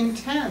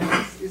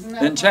 Intends, isn't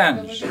that?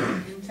 Intends. a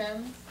possibility?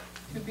 Intends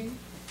to be?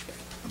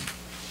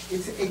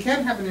 It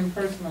can have an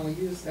impersonal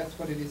use, that's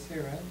what it is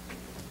here, right?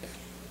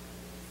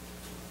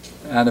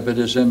 And if it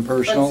is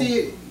impersonal, But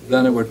see,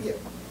 then it would. yeah,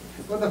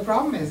 well, the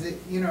problem is, it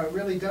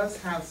really does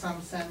have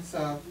some sense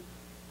of,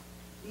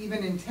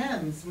 even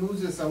intends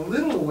moves us a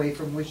little away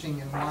from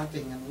wishing and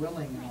wanting and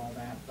willing and all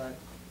that, but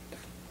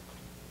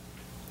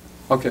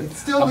Okay. it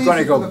still I'm leaves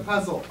going to us with go. a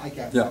puzzle, I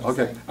guess. Yeah. I'm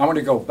Okay. saying. I want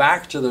to go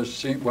back to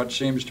what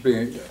seems to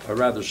be a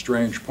rather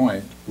strange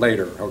point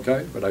later.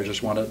 Okay, but I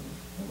just want it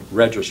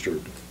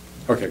registered.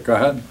 Okay. Go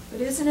ahead. But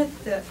isn't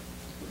it that,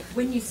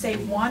 when you say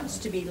wants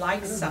to be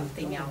like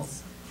something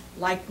else,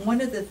 like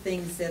one of the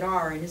things that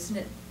are, and isn't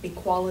it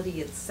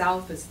equality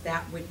itself is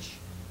that which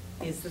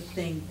is the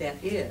thing that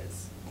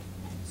is?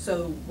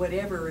 So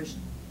whatever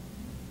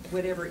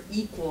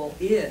equal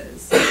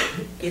is,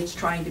 it's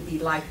trying to be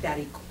like that,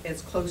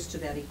 as close to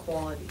that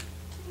equality,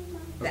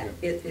 that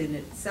Okay. it in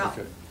itself.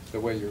 Okay. the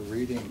way you're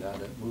reading that,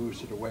 it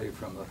moves it away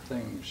from the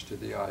things to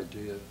the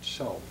idea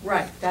itself.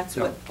 Right, that's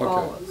Yeah, what okay.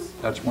 follows.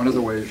 That's one of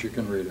the ways you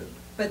can read it.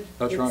 But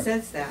That's it right.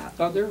 says that.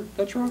 Oh, there,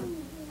 that's right. Wait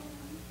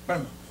a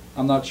minute.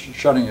 I'm not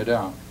shutting you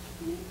down.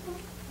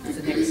 It's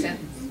the next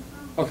sentence.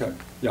 Okay,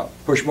 yeah,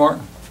 push more.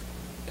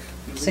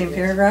 Same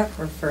paragraph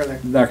or further?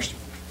 Next.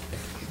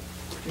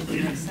 Read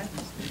the next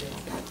sentence.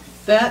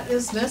 That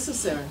is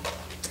necessary.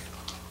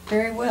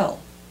 Very well.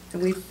 Do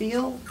we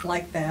feel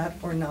like that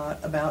or not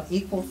about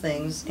equal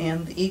things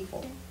and the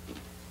equal?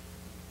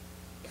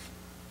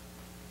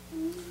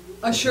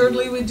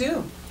 Assuredly we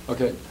do.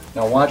 Okay,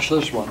 now watch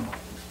this one.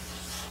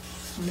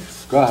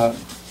 Go ahead.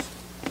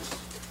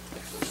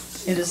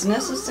 It is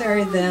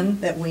necessary then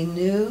that we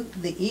knew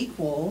the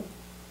equal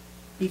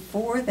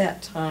before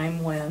that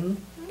time when,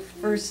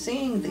 first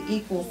seeing the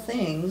equal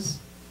things,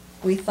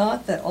 we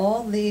thought that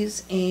all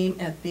these aim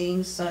at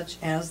being such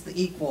as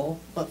the equal,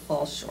 but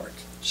fall short.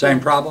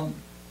 Same problem?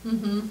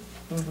 Mm-hmm.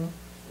 Mhm.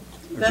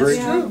 That's Agree?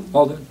 true.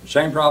 Hold it.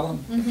 Same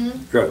problem?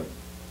 Mm-hmm. Good.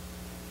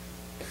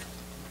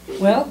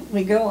 Well,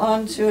 we go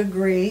on to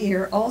agree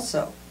here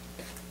also.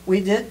 We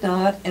did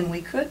not and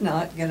we could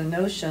not get a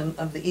notion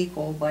of the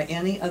equal by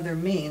any other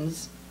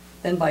means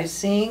than by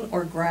seeing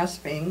or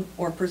grasping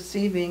or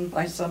perceiving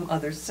by some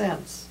other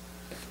sense.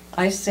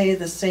 I say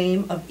the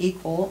same of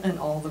equal and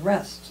all the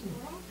rest.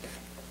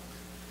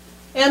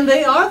 And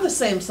they are the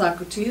same,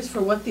 Socrates,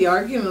 for what the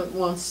argument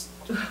wants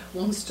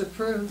to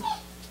prove.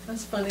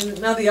 That's funny.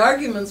 Now the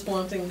argument's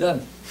wanting.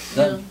 Done.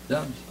 Done.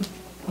 Done.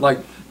 Like,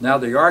 now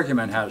the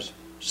argument has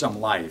some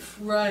life.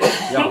 Right.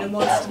 Yeah. It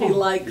wants to be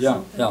like Yeah,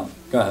 something. yeah.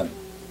 Go ahead.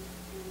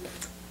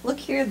 Look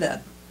here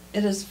then.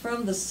 It is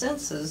from the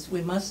senses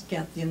we must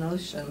get the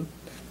notion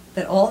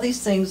that all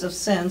these things of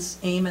sense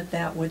aim at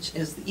that which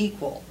is the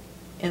equal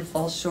and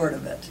fall short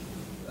of it.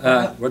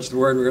 What's the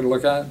word we're going to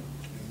look at?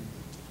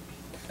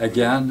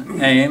 Again,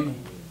 aim.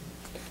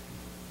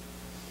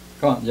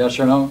 Come on, yes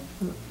or no?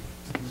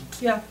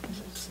 Yeah.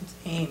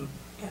 Aim.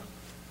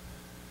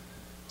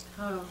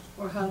 How,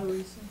 or how do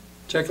we say?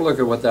 Take a look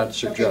at what that Okay,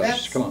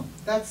 suggests. Come on.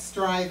 That's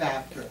strive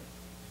after.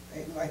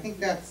 I think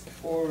that's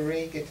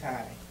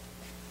oregatai.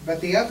 But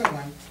the other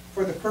one,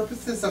 for the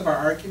purposes of our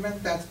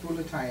argument, that's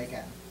buletai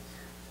again.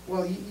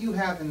 Well, you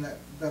have in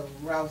the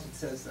route it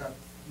says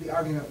the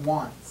argument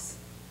wants,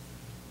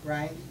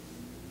 right?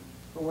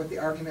 For what the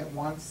argument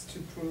wants to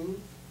prove.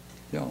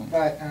 Yeah.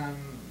 But,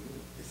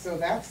 so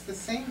that's the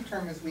same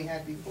term as we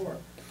had before,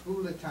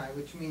 buletai,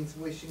 which means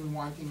wishing,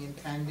 wanting,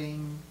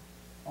 intending,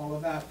 all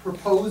of that.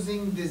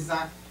 Proposing,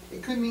 design,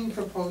 it could mean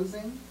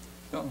proposing.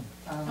 Yeah.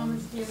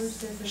 Thomas Taylor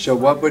says So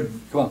what would,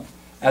 come on,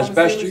 as Thomas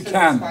best Taylor you says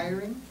can.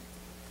 Aspiring.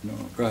 No,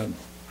 go ahead.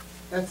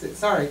 That's it,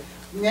 sorry.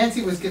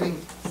 Nancy was giving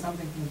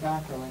something from the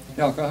back row, I think.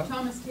 Yeah, go ahead.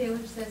 Thomas Taylor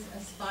says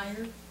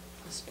aspire,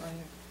 Aspire.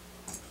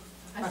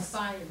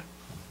 aspire.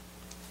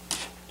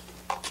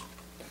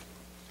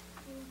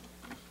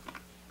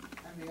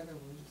 And the other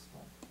word is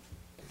what?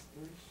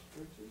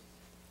 Urges?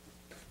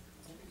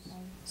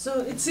 So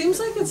it seems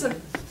like it's a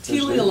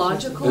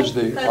teleological is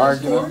the kind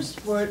argument- of force,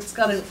 where it's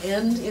got an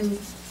end in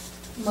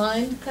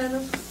mind, kind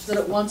of, that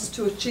it wants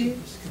to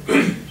achieve.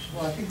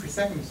 Well, I think the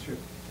second is true,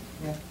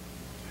 yeah.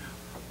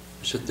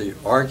 Is it the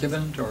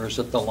argument or is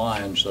it the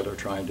lines that are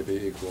trying to be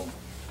equal?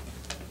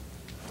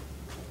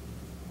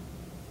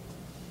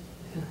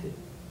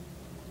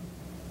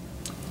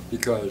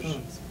 Because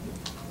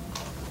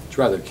it's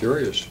rather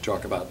curious to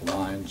talk about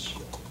lines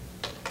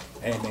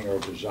aiming or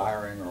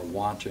desiring or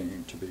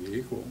wanting to be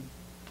equal.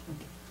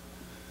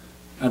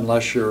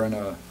 Unless you're in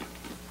a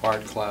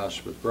art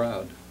class with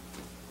Brad.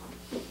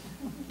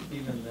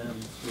 Even then,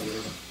 it's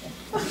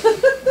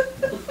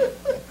weird.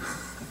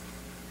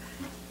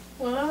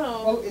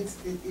 Wow. Well,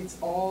 it's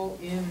all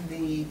in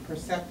the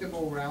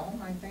perceptible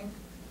realm, I think.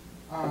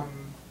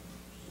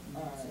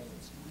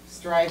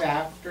 Strive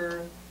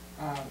after,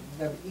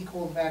 the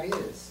equal that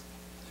is.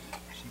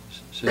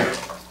 See,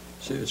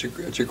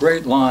 it's a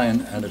great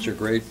line and it's a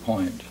great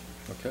point,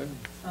 okay?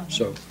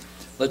 So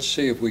let's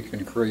see if we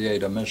can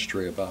create a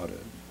mystery about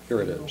it.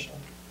 Here it is.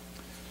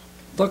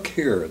 Look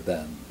here,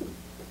 then.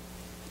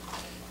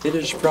 It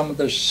is from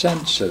the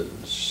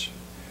senses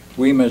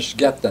we must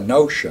get the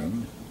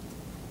notion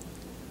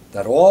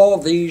that all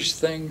these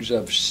things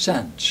of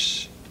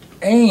sense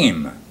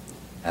aim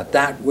at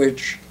that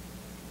which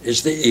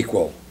is the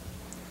equal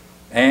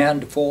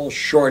and fall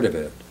short of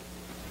it.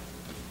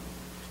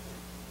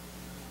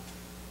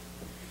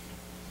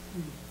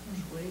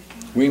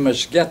 We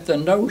must get the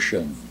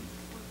notion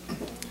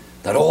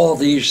that all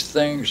these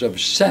things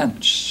of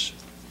sense,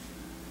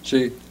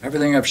 see,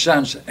 everything of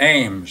sense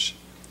aims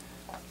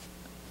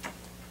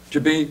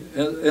to be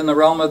in the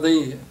realm of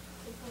the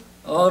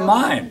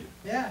mind.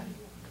 Yeah.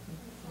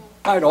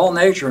 Right, all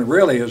nature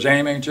really is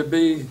aiming to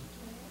be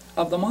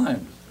of the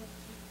mind,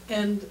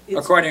 And it's,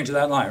 according to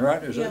that line,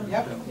 right? Is it?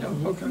 Yep. Yeah,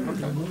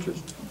 okay.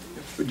 Just,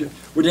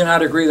 would you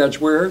not agree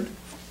that's weird?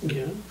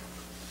 Yeah.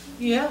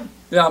 yeah,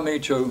 Yeah, me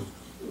too.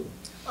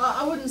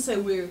 I wouldn't say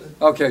weird,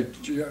 Okay,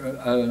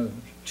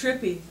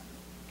 trippy.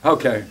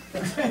 Okay.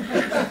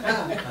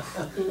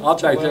 I'll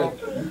take Well,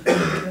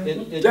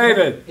 it.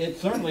 David. It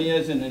certainly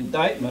is an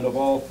indictment of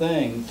all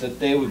things that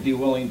they would be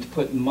willing to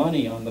put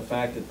money on the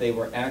fact that they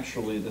were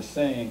actually the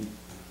same,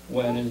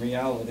 when in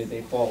reality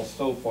they fall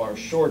so far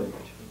short of it.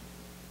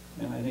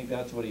 And I think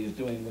that's what he's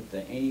doing with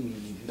the Amy.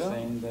 He's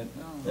saying that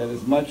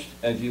as much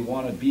as you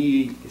want to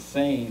be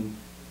sane,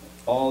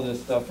 all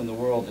this stuff in the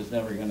world is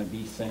never going to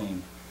be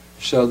sane.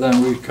 So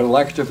then we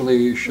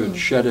collectively should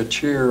shed a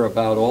tear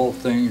about all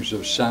things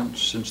of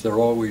sense, since they're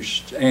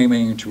always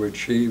aiming to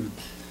achieve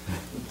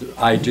the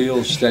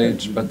ideal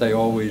states, but they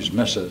always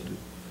miss it,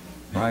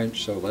 right?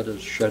 So let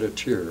us shed a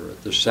tear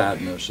at the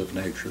sadness of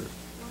nature.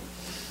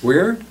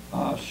 Weird?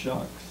 Ah,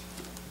 shucks.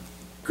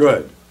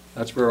 Good.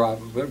 That's where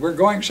we're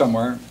going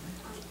somewhere.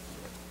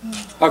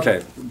 Okay,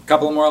 a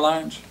couple more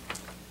lines.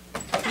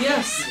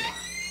 Yes,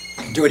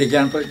 Do it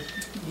again, please.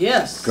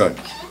 yes. Good.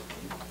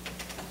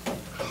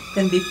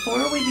 Then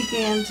before we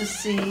began to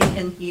see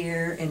and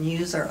hear and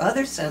use our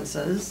other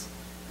senses,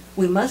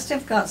 we must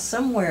have got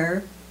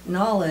somewhere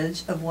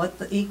knowledge of what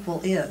the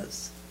equal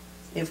is,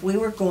 if we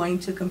were going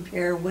to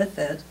compare with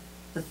it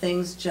the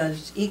things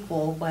judged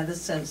equal by the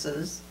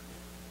senses,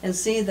 and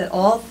see that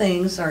all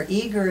things are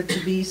eager to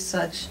be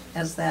such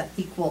as that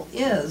equal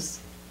is,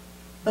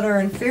 but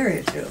are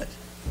inferior to it.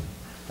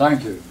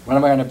 Thank you. What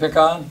am I going to pick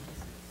on?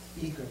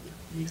 Eager.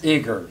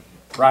 Eager.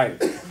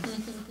 Right.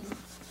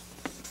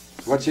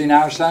 What's he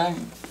now saying?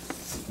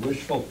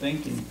 Wishful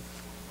thinking.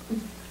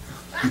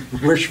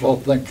 Wishful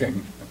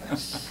thinking.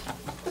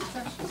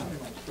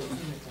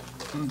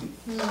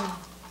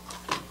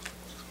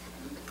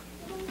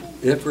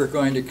 If we're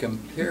going to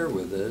compare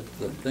with it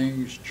the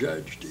things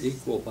judged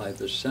equal by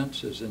the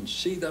senses, and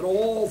see that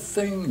all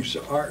things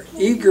are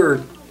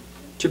eager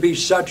to be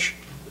such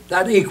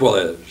that equal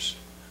is,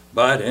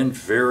 but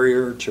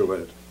inferior to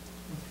it.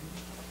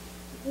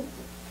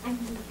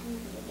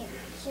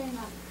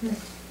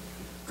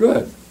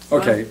 Good.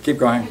 Okay, keep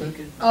going.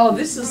 Oh,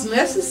 this is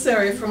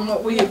necessary from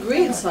what we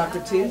agreed,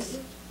 Socrates.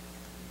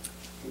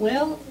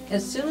 Well,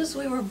 as soon as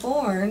we were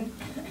born,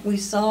 we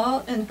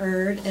saw and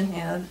heard and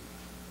had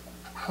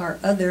our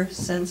other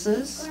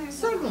senses.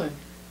 Certainly.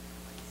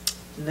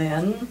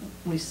 Then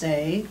we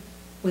say,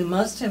 we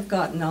must have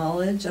got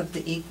knowledge of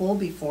the equal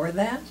before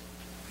that.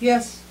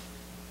 Yes.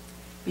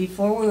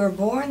 Before we were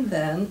born,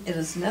 then, it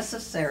is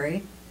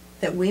necessary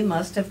that we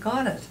must have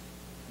got it.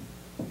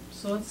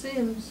 So it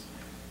seems.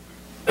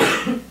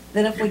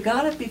 Then if we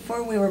got it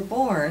before we were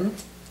born,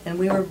 and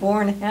we were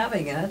born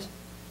having it,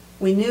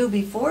 we knew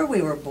before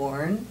we were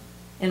born,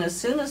 and as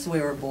soon as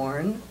we were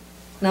born,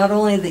 not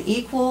only the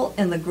equal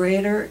and the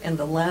greater and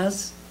the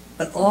less,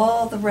 but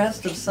all the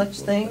rest of such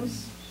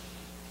things.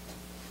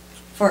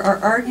 For our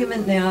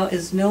argument now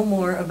is no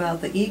more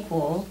about the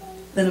equal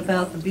than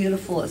about the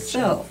beautiful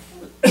itself,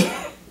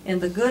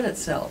 and the good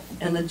itself,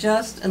 and the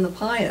just and the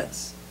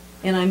pious.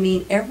 And I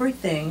mean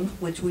everything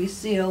which we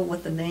seal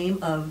with the name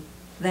of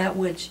that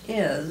which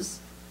is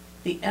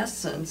the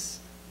essence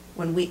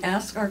when we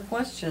ask our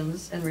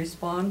questions and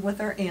respond with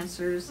our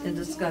answers in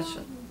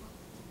discussion.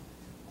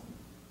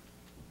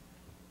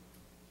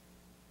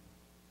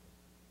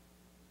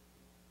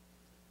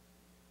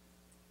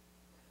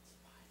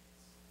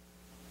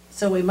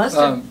 So we must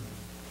have...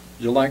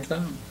 You like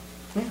that?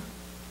 Yeah.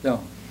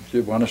 No. Do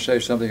you want to say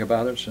something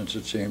about it, since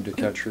it seemed to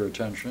catch your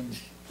attention?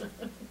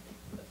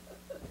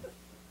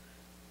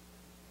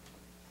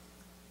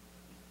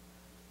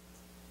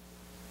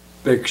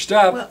 Big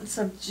step, Well, it's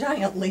a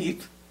giant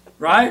leap.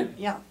 right?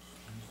 Yeah,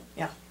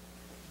 yeah.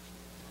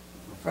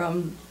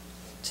 From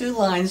 2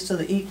 lines to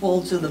the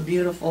equal to the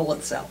beautiful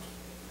itself.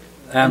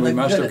 And we the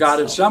must good have got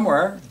it itself.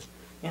 somewhere.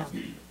 Yeah.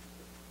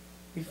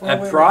 Before we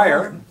At were prior.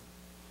 born.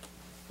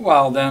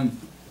 Well, then,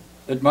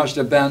 it must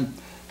have been,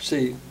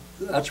 see,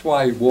 that's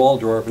why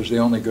Waldorf is the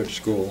only good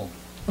school.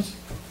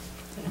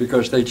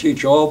 Because they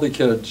teach all the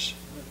kids,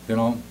 you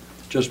know,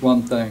 just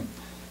one thing.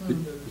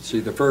 See,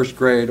 the first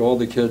grade, all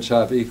the kids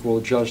have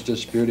equal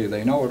justice, beauty.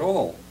 They know it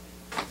all.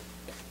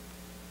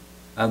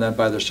 And then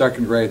by the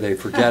second grade, they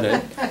forget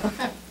it.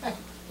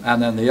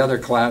 And then the other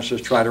classes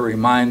try to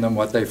remind them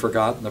what they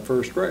forgot in the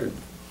first grade.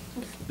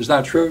 Is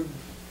that true?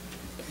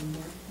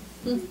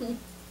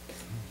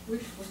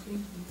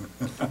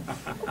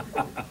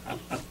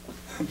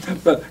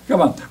 But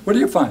come on, what do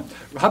you find?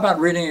 How about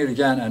reading it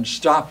again and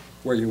stop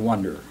where you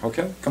wonder,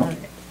 okay? Come on.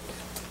 Okay.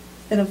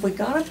 Then if we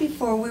got it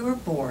before we were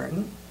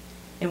born,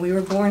 and we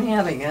were born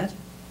having it,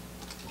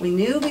 we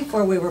knew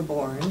before we were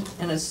born,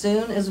 and as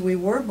soon as we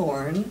were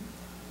born,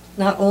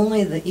 not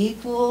only the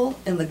equal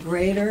and the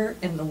greater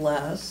and the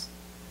less,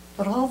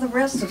 but all the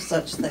rest of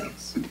such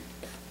things.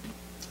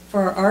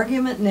 For our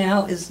argument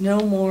now is no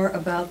more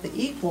about the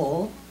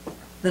equal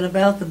than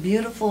about the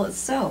beautiful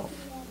itself,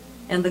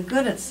 and the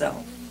good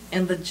itself,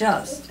 and the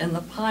just, and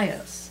the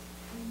pious.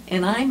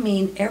 And I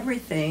mean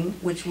everything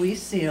which we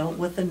seal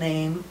with the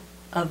name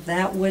of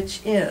that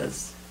which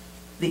is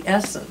the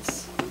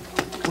essence,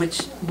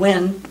 which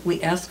when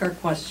we ask our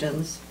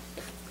questions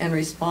and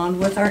respond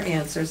with our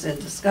answers in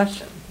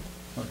discussion.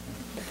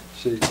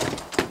 See,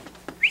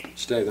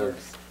 stay there.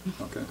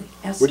 Okay.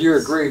 Essence. Would you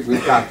agree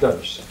we've got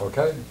this,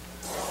 okay?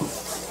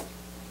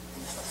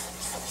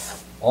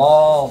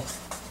 All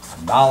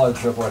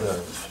knowledge of what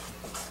is.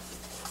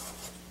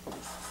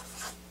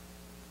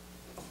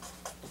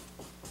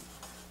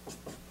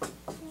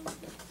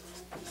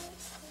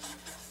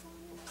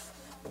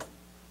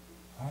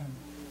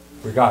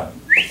 We got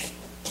it.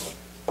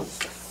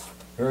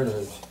 Here it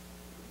is.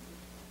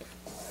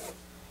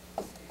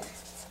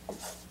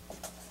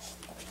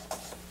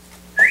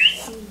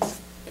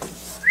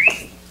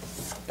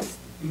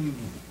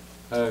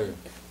 Hey,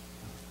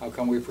 how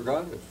come we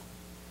forgot it?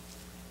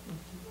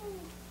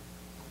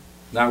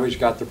 Now he's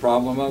got the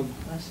problem of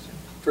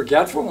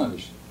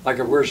forgetfulness. Like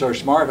if we're so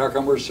smart, how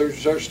come we're so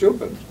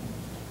stupid?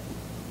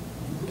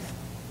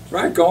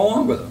 Right, go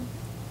along with him.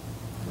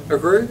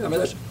 Agree? I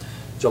mean,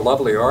 it's a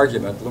lovely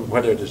argument.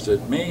 What does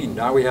it mean?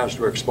 Now he has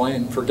to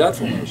explain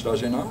forgetfulness,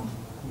 does he not?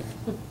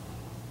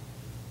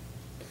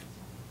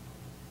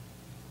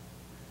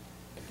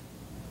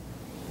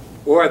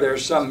 Or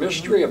there's some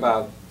mystery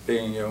about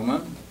being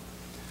human,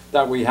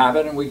 that we have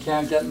it and we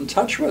can't get in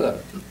touch with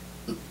it.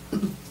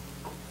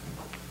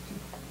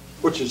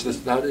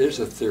 That is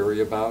a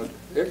theory about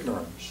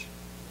ignorance.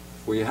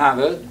 We have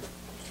it,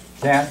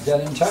 can't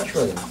get in touch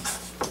with it.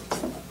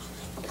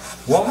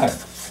 Why?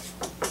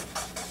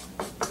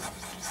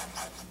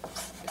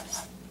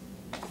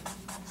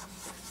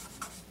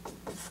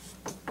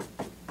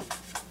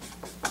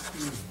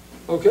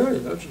 Okay,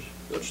 that's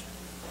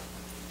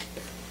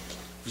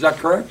is that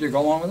correct? You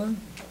go along with that?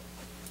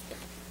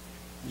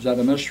 Is that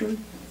a mystery?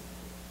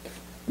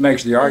 It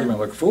makes the argument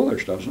look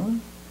foolish, doesn't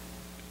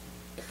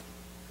it?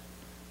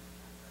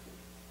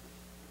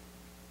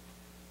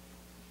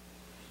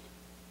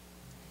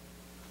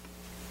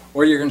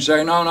 Or you can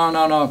say,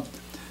 no.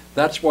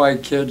 That's why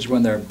kids,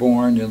 when they're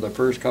born, the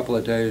first couple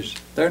of days,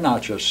 they're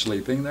not just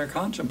sleeping, they're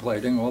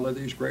contemplating all of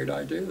these great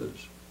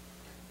ideas.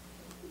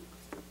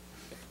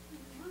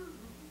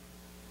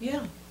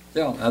 Yeah.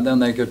 Yeah, and then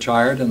they get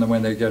tired, and then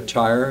when they get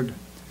tired,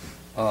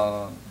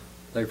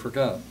 they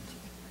forget.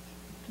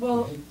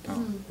 Well,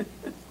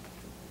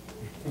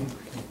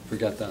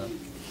 Forget that.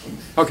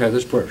 Okay,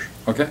 let's push.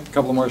 Okay, a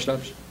couple more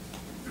steps.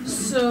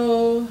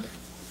 so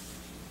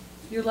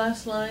your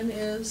last line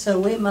is? So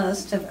we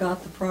must have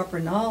got the proper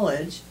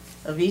knowledge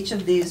of each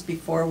of these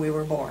before we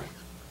were born.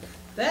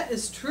 That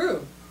is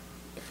true.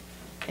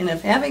 And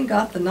if having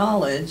got the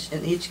knowledge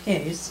in each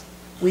case,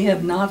 we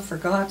have not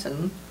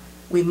forgotten,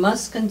 we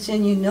must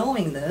continue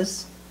knowing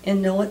this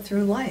and know it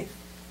through life.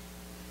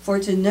 For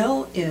to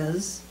know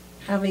is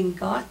having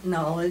got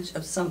knowledge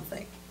of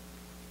something,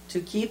 to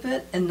keep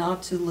it and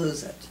not to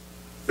lose it.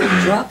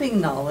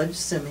 Dropping knowledge,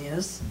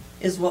 Simius,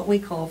 is what we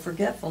call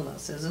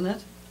forgetfulness, isn't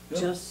it?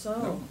 Just so,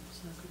 No.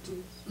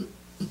 Socrates.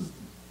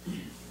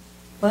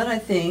 But I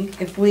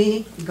think if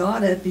we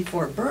got it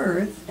before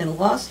birth and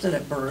lost it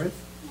at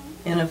birth,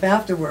 and if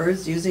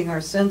afterwards, using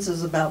our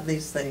senses about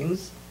these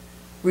things,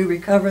 we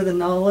recover the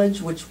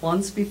knowledge which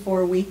once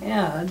before we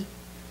had,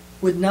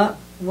 would not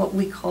what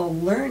we call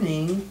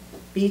learning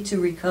be to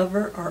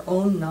recover our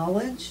own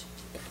knowledge?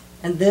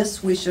 And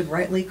this we should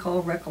rightly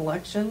call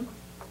recollection?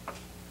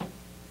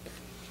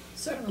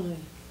 Certainly.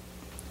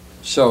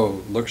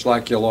 So, looks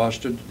like you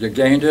lost it, you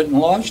gained it and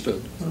lost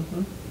it.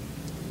 Mhm.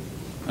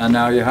 And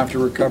now you have to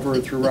recover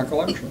it through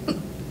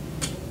recollection.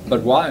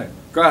 But why?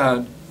 Go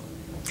ahead,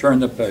 turn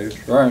the page,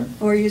 right?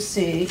 For you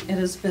see, it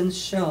has been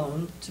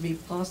shown to be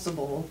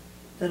possible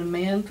that a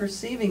man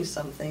perceiving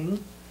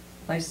something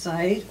by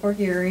sight or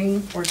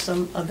hearing or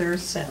some other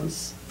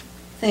sense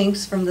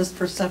thinks from this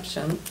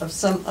perception of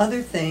some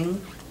other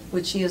thing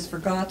which he has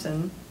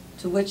forgotten,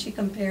 to which he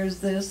compares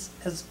this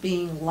as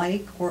being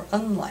like or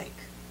unlike.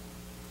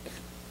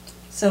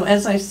 So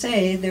as I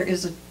say, there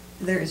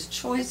is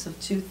choice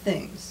of two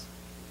things.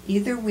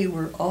 Either we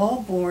were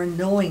all born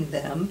knowing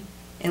them,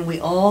 and we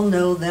all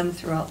know them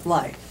throughout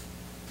life,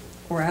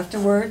 or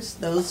afterwards,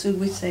 those who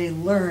we say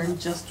learn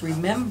just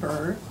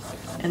remember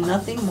and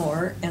nothing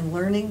more, and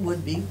learning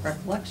would be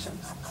recollection.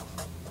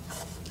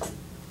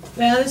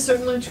 That is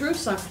certainly true,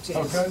 Socrates.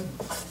 Okay,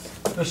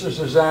 this is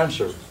his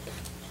answer.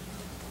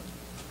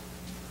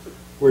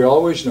 We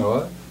always know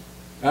it,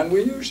 and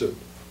we use it.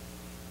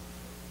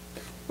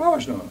 We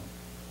always know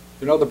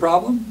it. You know the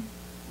problem?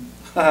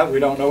 We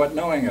don't know what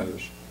knowing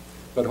is.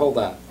 But hold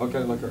that. Okay,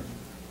 look here.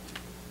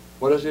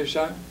 What does he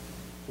say?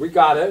 We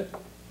got it.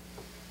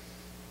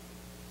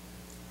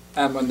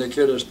 And when the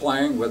kid is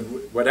playing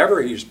with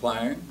whatever he's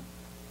playing,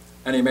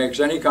 and he makes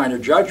any kind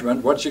of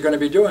judgment, what's he going to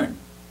be doing?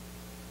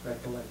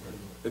 Recollecting.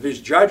 If he's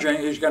judging,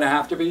 he's going to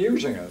have to be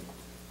using it.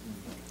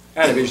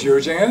 And if he's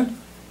using it,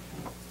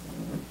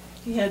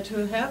 He had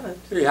to have it.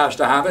 he has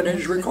to have it and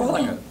he's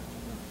recalling it.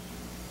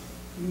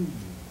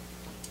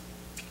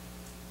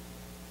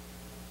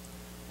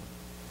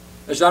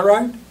 Is that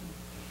right?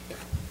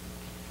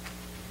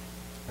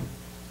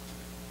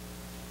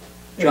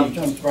 It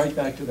jumps right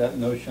back to that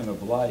notion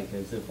of like,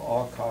 as if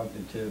all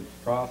cognitive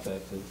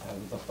processes have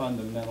as a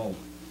fundamental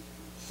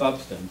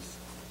substance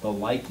the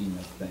liking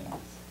of things.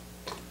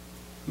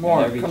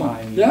 More, Every come on.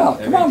 time, Yeah,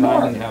 every come on,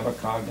 time more. you have a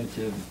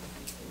cognitive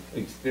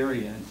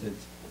experience,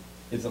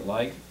 is it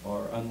like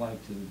or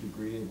unlike to the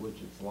degree of which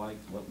it's like,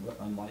 what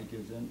unlike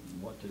isn't,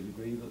 what to the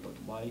degree that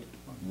it's like,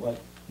 what,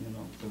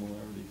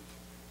 similarity.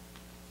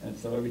 And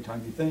so every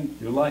time you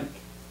think, you like.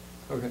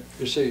 Okay,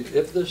 you see,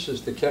 if this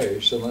is the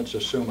case, and let's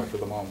assume it for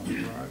the moment,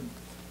 right?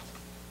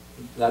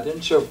 That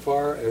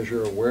insofar as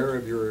you're aware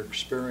of your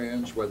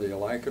experience, whether you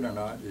like it or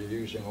not, you're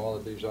using all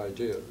of these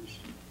ideas.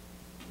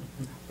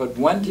 But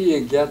when do you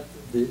get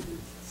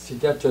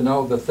to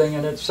know the thing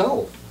in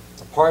itself,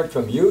 apart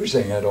from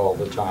using it all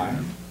the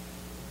time?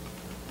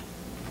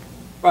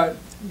 Right,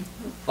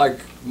 like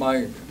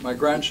my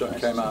grandson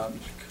came out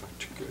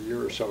a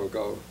year or so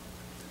ago.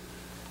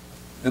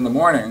 In the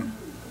morning,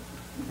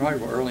 right,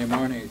 early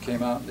morning, he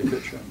came out in the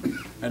kitchen,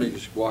 and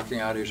he's walking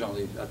out. He's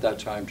only, at that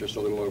time, just a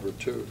little over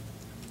 2.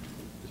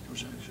 He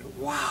said,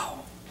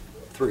 wow.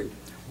 3,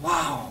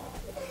 wow.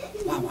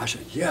 Wow. I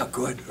said, yeah,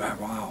 good.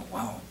 Wow,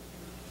 wow.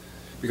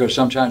 Because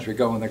sometimes we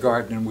go in the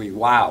garden and we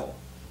wow.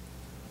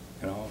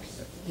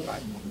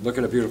 Look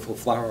at a beautiful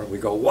flower, we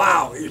go,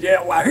 wow.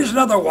 Yeah, wow. Here's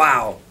another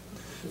wow.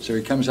 So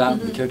he comes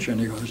out in the kitchen,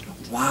 and he goes,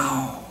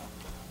 wow.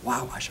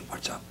 Wow. I said,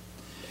 what's up?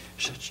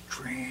 He said, it's a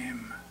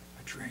dream.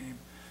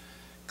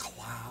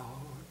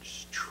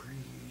 Clouds,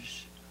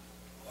 trees,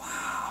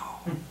 wow.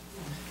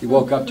 He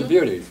woke up to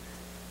beauty,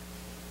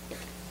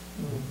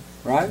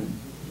 right?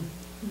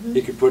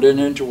 He could put it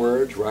into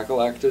words,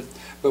 recollect it,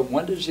 but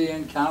when does he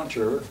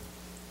encounter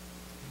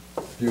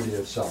beauty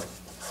itself?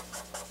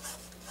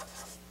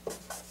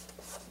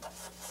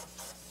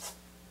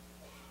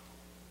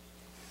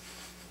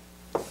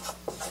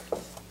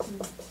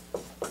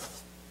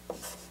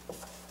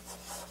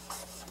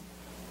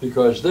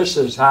 Because this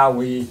is how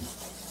we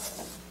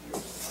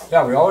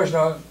always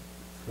know it,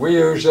 we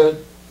use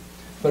it,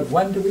 but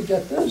when do we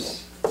get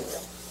this?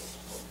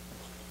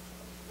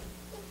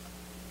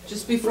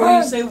 Just before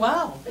you say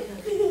wow.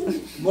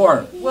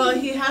 More. Well,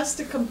 he has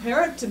to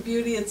compare it to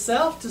beauty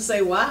itself to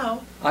say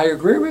wow. I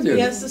agree with you. He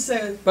has to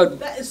say, but,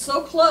 that is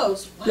so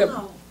close, wow.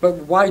 Yeah, but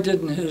why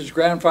didn't his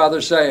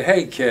grandfather say,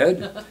 hey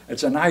kid,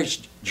 it's a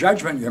nice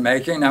judgment you're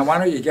making, now why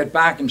don't you get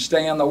back and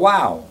stay in the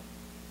wow?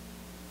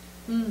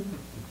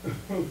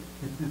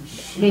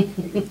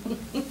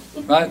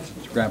 Right?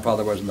 His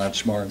grandfather wasn't that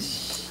smart.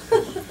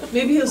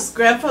 Maybe his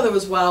grandfather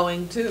was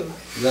wowing too.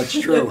 That's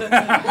true. Is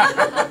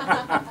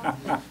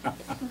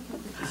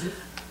it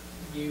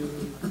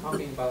you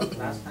talking about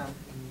last time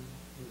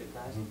in the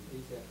class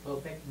is a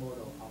perfect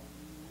model of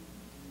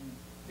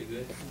the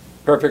good?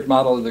 Perfect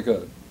model of the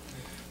good.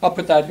 I'll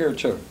put that here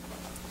too.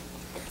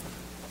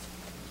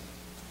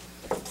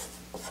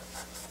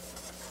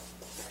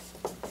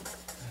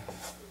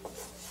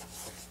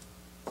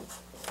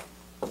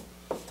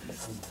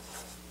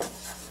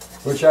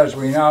 Which, as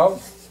we know,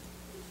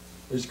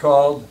 is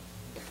called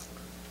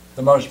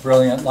the most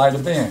brilliant light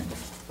of being.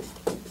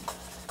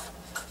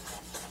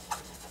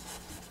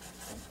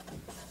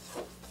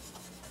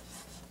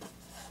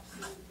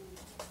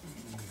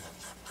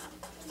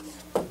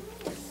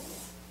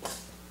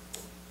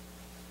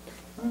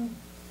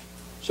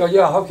 So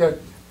yeah, okay,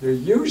 you're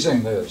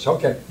using this.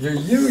 Okay, you're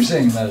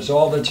using this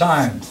all the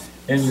time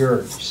in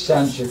your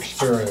sense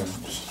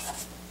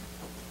experience.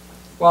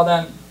 Well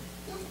then,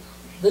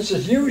 this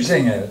is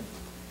using it.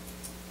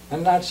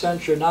 In that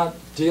sense, you're not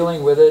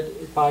dealing with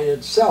it by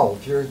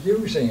itself. You're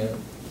using it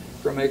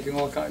for making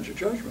all kinds of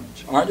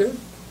judgments, aren't you?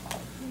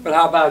 But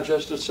how about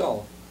just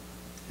itself?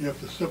 You have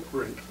to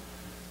separate.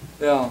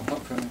 Yeah,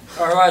 okay.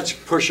 All right, let's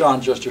push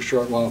on just a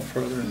short while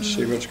further and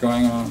see what's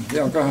going on.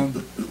 Yeah, go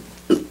ahead.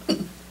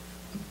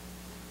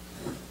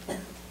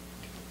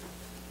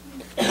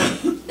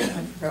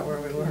 I forgot where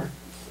we were.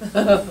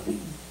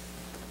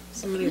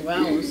 So many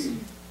wows.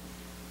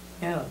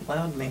 Yeah, it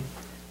wowed me.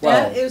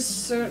 That is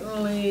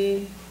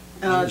certainly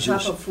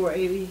top of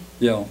 480.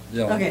 Yeah,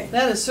 yeah. Okay.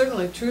 That is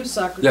certainly true,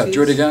 Socrates. Yeah,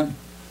 do it again.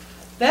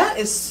 That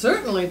is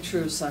certainly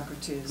true,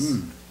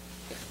 Socrates.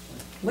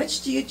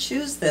 Which do you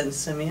choose then,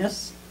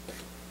 Simius?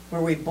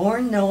 Were we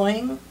born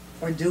knowing,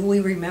 or do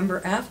we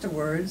remember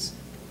afterwards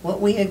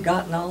what we had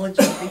got knowledge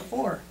of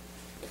before?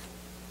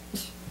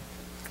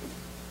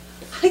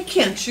 I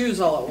can't choose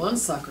all at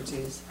once,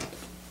 Socrates.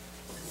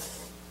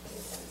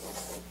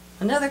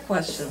 Another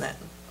question then.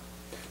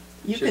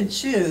 You could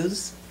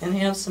choose and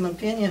have some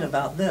opinion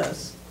about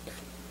this.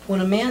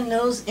 When a man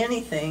knows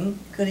anything,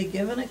 could he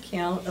give an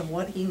account of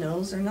what he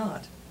knows or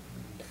not?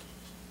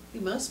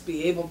 You must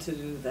be able to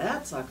do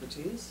that,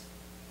 Socrates.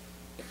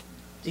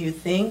 Do you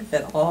think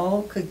that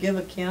all could give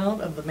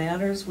account of the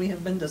matters we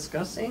have been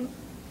discussing?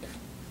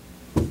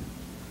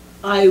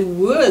 I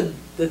would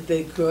that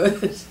they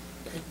could.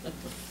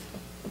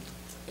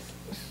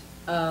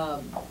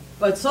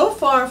 But so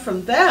far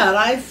from that,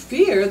 I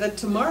fear that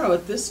tomorrow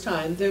at this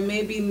time, there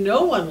may be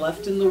no one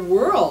left in the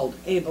world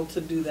able to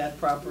do that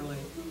properly.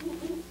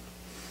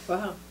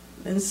 Wow.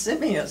 Then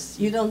Simius,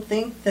 you don't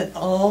think that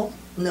all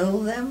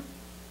know them?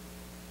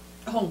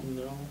 Oh,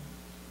 no.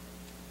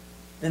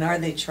 Then are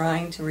they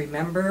trying to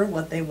remember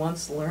what they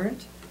once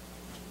learned?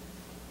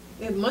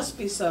 It must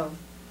be so.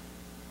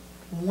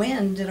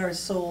 When did our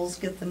souls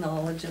get the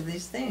knowledge of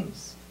these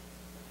things?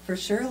 For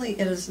surely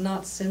it is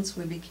not since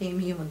we became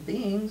human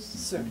beings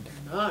Certainly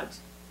not.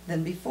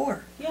 than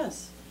before.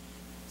 Yes.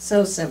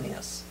 So,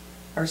 Simius,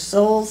 our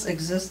souls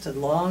existed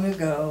long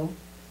ago,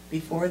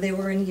 before they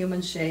were in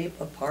human shape,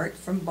 apart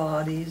from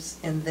bodies,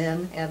 and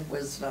then had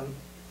wisdom.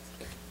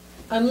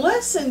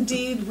 Unless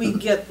indeed we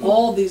get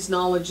all these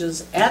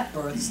knowledges at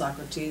birth,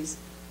 Socrates,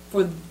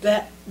 for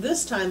that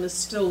this time is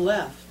still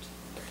left.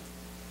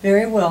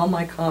 Very well,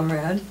 my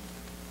comrade.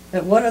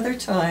 At what other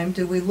time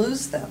do we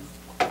lose them?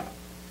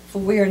 For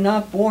we are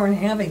not born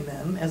having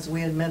them, as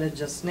we admitted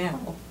just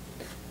now.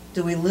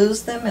 Do we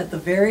lose them at the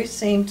very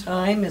same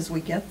time as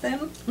we get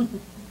them?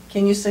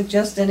 Can you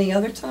suggest any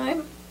other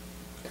time?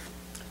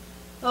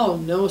 Oh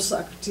no,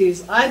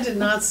 Socrates, I did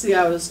not see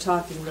I was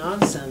talking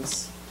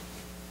nonsense.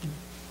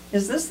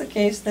 Is this the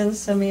case then,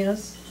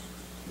 Simius?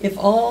 If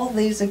all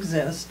these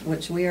exist,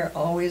 which we are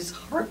always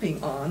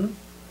harping on,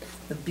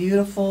 the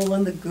beautiful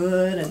and the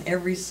good and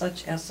every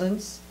such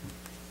essence,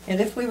 and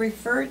if we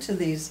refer to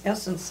these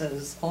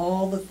essences,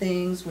 all the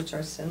things which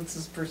our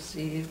senses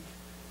perceive,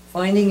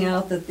 finding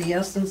out that the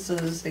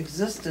essences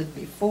existed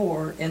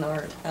before and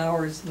are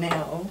ours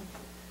now,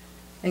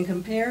 and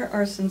compare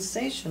our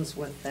sensations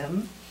with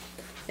them,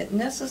 it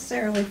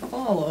necessarily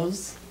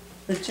follows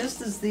that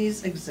just as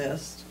these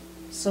exist,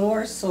 so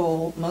our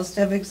soul must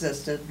have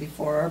existed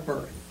before our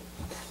birth.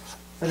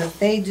 But if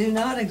they do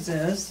not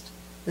exist,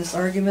 this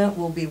argument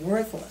will be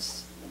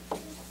worthless.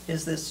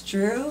 Is this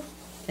true?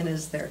 And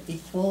is there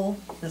equal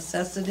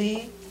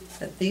necessity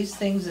that these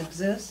things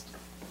exist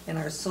and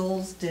our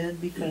souls did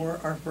before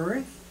our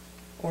birth?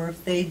 Or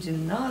if they do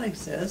not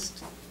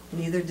exist,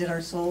 neither did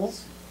our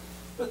souls?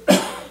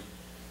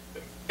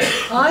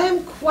 I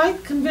am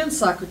quite convinced,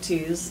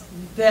 Socrates,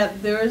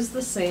 that there is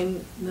the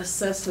same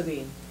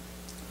necessity.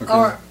 Okay,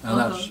 Or- and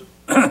that's,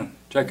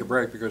 take a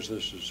break because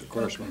this is, of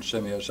course, when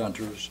Simius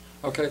enters.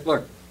 Okay,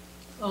 look,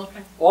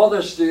 Okay. all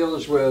this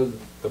deals with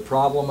the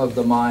problem of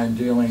the mind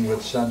dealing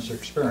with sense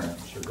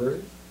experience, agree?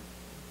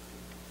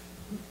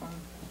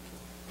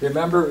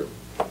 Remember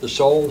the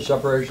soul,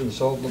 separation of the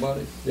soul from the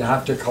body? You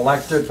have to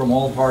collect it from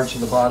all parts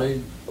of the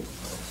body.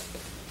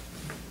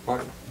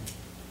 What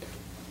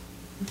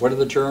are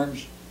the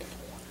terms?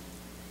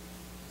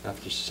 You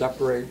have to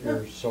separate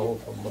your soul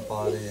from the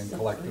body and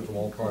collect it from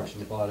all parts of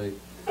the body.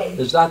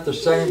 Is that the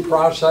same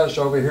process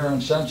over here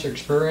in sense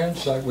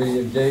experience that we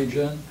engage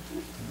in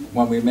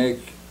when we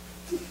make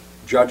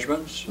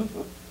judgments?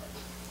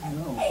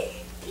 No.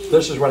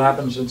 This is what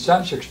happens in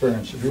sense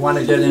experience. If you want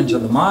to get into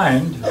the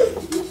mind,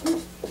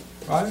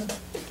 right,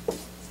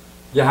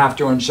 you have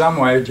to in some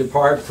way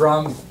depart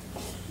from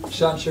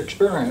sense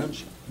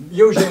experience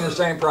using the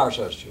same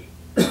process.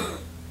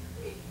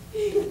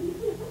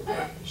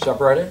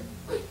 Separating,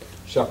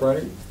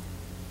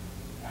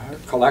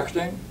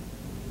 collecting,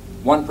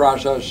 one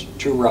process,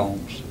 two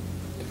realms.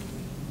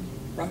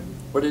 Right?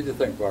 What did you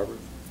think, Barbara?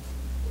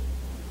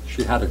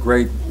 She had a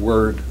great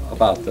word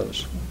about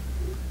this.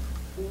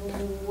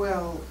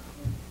 Well,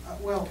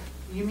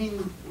 you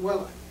mean,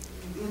 well,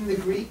 in the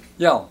Greek,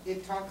 Yeah.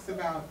 it talks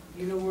about,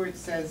 you know where it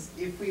says,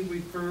 if we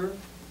refer.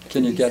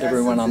 Can you these get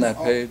everyone on that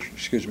essences, page?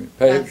 Excuse me,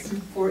 That's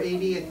page?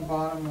 480 at the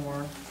bottom,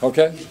 or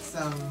Okay. it's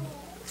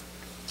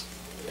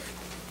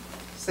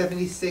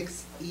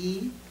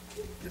 76E,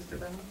 just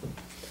about,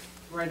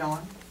 right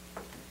on.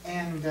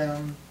 And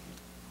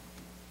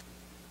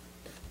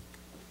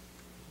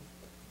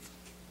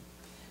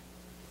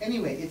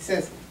anyway, it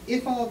says,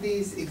 if all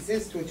these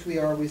exist, which we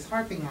are always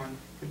harping on,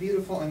 the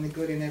beautiful and the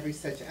good in every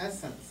such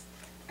essence,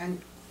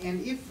 and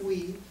if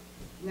we,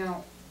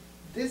 now,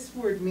 this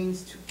word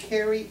means to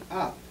carry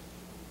up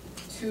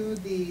to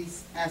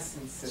these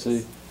essences.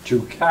 See,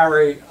 to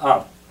carry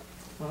up.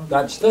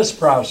 That's this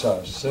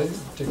process, see,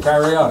 to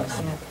carry up.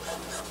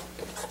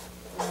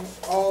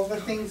 All the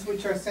things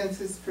which our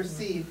senses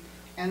perceive,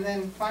 and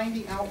then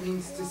finding out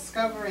means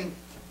discovering,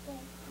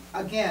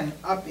 again,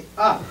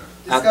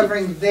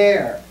 discovering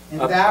there, in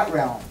that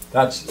realm.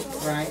 That's,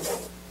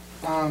 Right?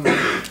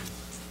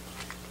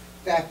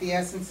 That the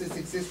essences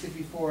existed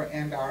before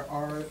and are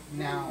ours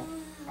now.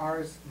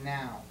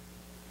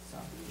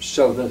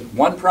 so the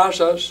one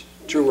process,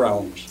 two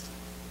realms.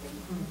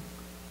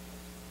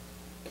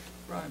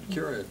 Right,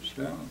 curious,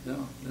 yeah.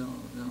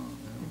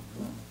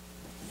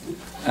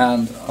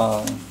 And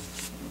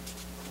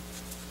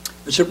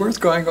is it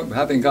worth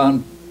having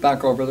gone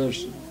back over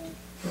this?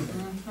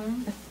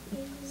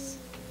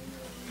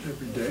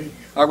 Every day.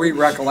 Are we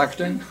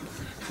recollecting?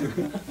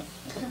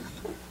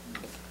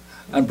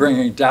 And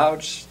bringing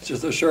doubts to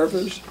the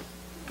surface?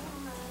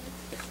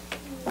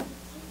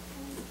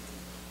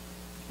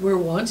 We're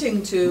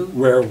wanting to,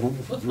 We're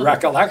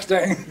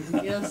recollecting.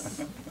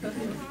 yes.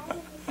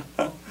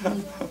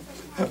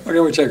 Okay,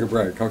 we take a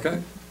break,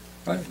 okay?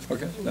 Right,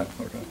 okay, yeah,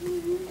 okay.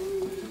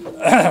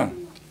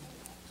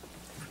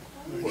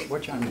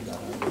 What time is that?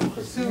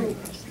 So,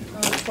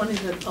 20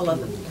 to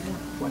 11.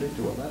 20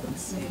 to 11.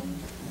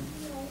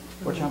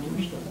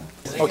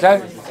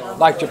 Okay?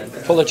 Like to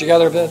pull it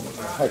together a bit?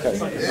 Okay.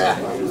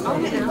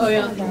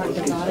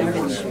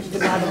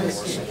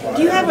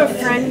 Do you have a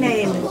friend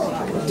named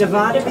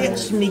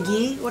Davidovich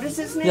McGee? What is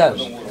his name? Yes.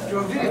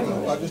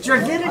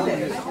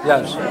 Dravidovich.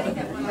 Yes.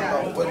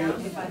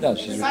 Yes,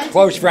 he's a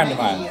close friend of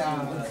mine.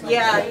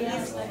 Yeah,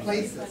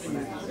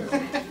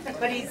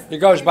 but he's. He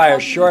goes by a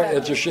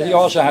short, he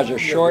also has a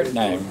short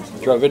name,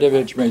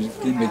 Dravidovich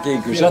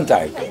McGee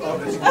Gesundheit.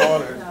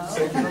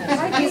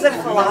 He's a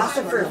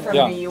philosopher from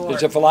Yeah, New York.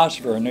 he's a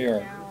philosopher in New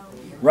York.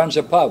 Runs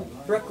a pub.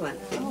 Brooklyn.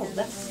 Oh,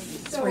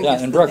 that's where he Yeah,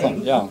 gets in the Brooklyn,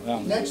 name. yeah,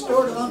 yeah. Next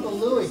door to Uncle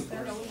Louie.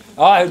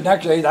 Oh,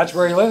 next, that's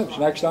where he lives,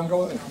 next to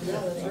Uncle Louie.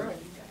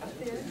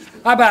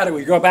 How about it,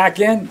 we go back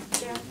in?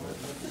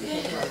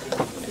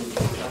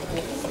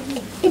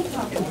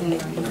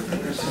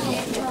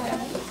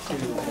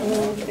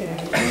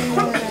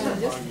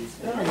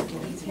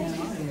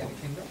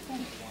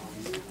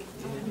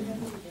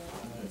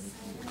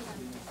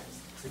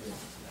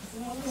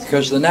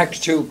 Because the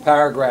next two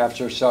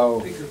paragraphs or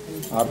so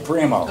are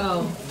primo.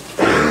 Oh.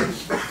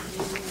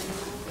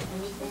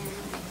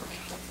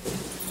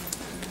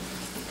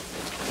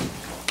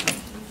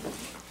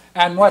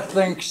 And what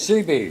think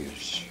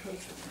Cebes?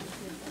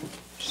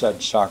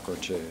 Said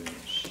Socrates.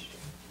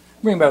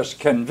 We must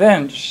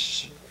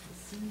convince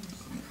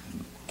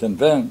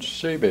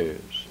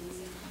Cebes.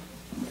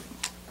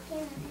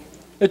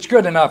 It's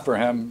good enough for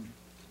him,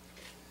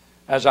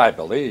 as I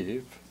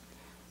believe,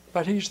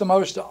 but he's the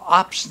most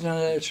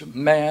obstinate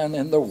man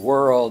in the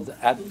world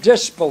at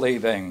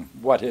disbelieving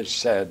what is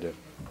said.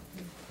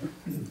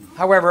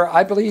 However,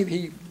 I believe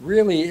he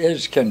really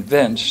is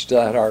convinced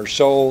that our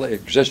soul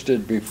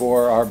existed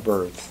before our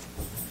birth.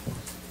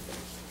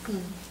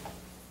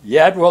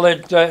 Yet will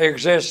it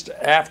exist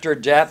after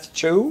death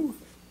too?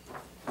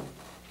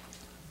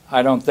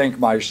 I don't think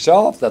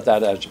myself that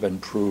has been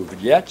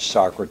proved yet,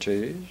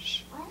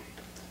 Socrates.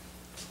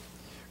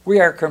 We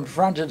are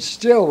confronted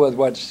still with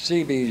what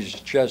Cebes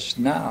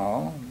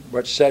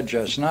said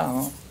just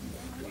now.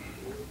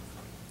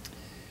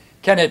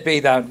 Can it be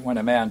that when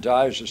a man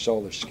dies, the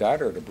soul is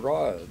scattered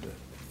abroad?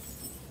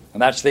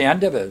 And that's the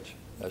end of it,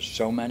 as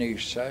so many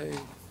say.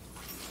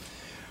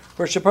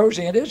 For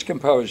supposing it is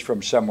composed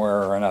from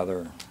somewhere or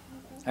another,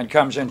 and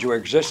comes into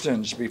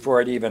existence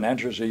before it even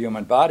enters a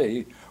human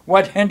body,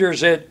 what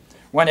hinders it,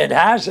 when it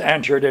has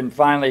entered and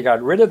finally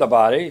got rid of the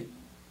body,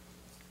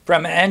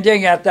 from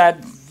ending at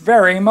that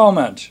very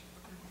moment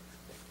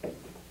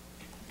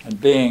and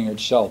being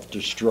itself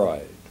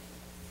destroyed?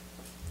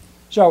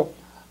 So,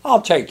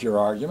 I'll take your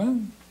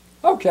argument.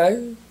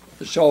 Okay,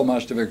 the soul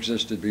must have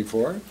existed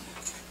before,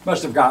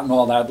 must have gotten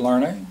all that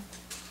learning.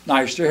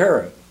 Nice to hear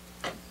it.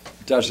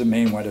 It doesn't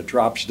mean when it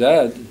drops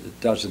dead,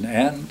 it doesn't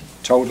end,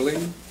 totally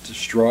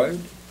destroyed,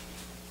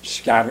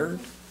 scattered.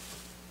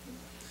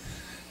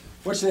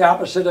 What's the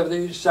opposite of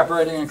these,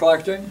 separating and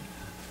collecting?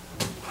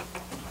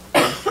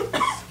 Scattered.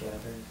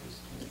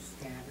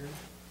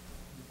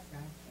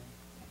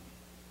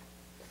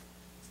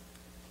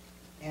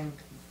 And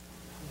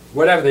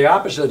Whatever the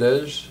opposite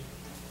is,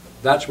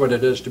 that's what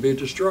it is to be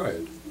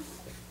destroyed.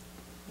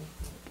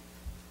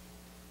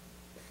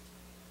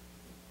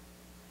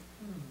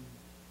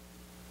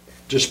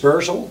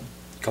 Dispersal,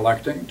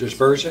 collecting,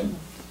 dispersing,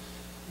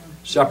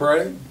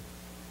 separating,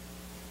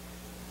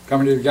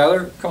 coming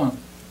together. Come on,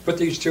 put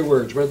these two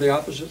words. What are the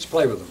opposites?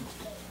 Play with them.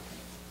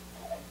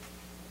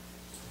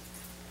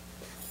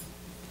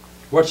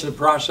 What's the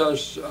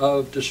process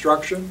of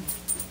destruction?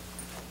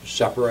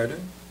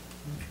 Separating.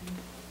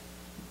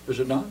 Is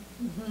it not?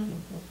 Mm-hmm.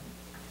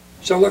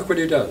 So look what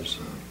he does.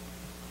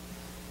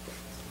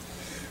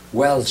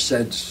 Well,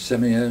 said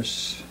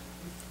Simmias,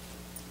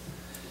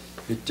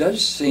 it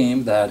does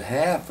seem that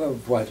half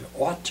of what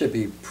ought to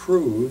be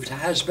proved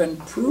has been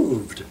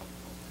proved.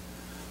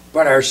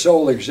 But our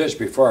soul exists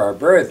before our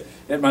birth.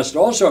 It must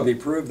also be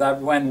proved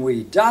that when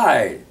we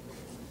die,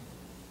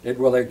 it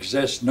will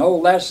exist no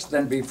less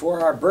than before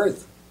our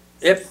birth,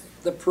 if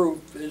the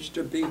proof is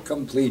to be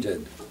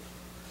completed.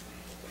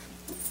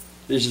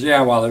 He says,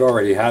 yeah, well, it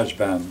already has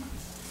been,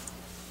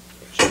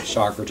 said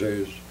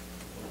Socrates.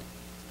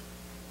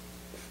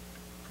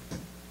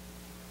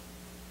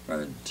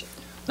 Right.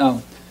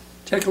 Now,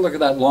 take a look at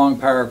that long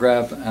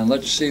paragraph and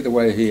let's see the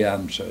way he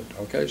ends it,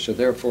 okay? So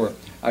therefore,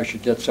 I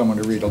should get someone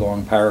to read a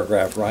long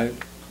paragraph, right?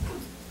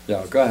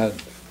 Yeah, go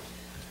ahead.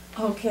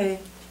 Okay.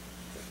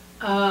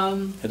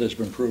 It has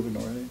been proven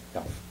already?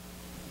 Yeah.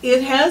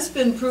 It has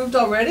been proved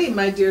already,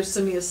 my dear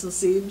Simmias and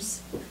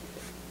Cebes.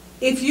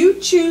 If you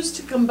choose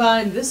to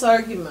combine this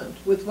argument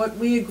with what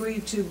we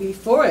agreed to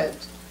before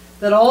it,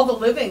 that all the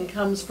living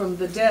comes from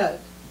the dead.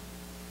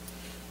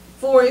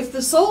 For if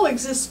the soul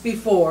exists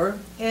before,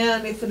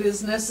 and if it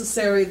is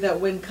necessary that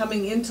when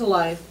coming into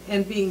life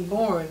and being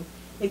born,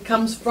 it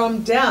comes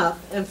from death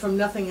and from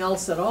nothing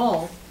else at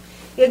all,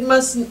 it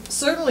must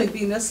certainly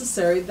be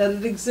necessary that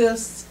it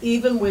exists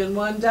even when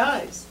one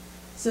dies,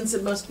 since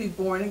it must be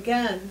born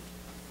again.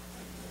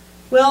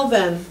 Well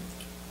then,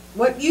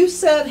 what you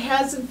said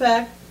has in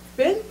fact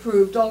been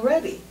proved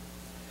already.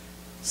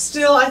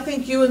 Still, I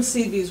think you and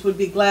Cebes would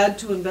be glad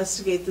to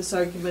investigate this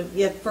argument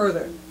yet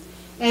further.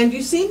 And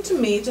you seem to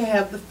me to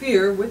have the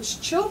fear which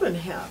children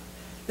have,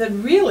 that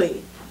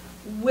really,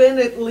 when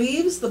it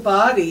leaves the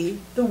body,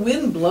 the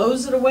wind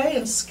blows it away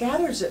and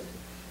scatters it,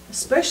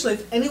 especially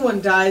if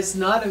anyone dies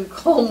not in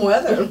calm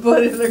weather,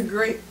 but in a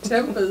great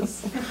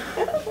tempest.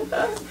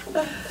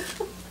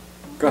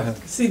 Go ahead.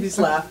 Cebes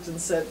laughed and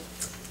said,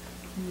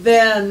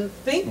 "Then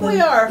think we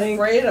are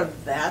afraid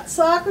of that,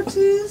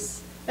 Socrates?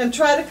 And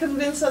try to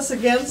convince us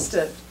against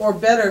it. Or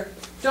better,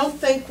 don't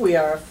think we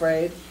are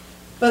afraid,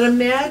 but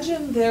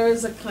imagine there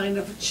is a kind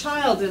of a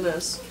child in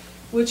us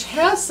which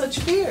has such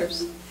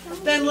fears.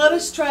 Then let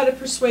us try to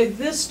persuade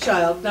this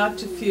child not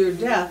to fear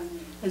death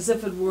as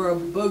if it were a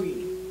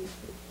boogie."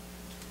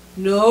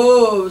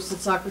 "No," said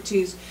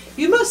Socrates,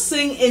 "you must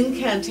sing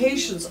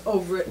incantations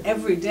over it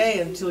every day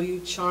until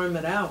you charm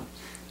it out."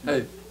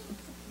 Hey,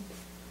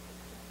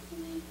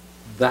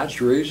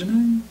 that's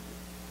reasoning?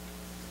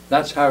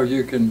 That's how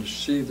you can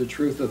see the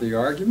truth of the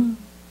argument?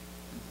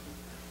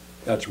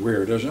 That's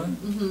weird, isn't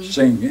it? Mm-hmm.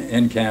 Sing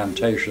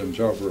incantations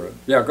over it.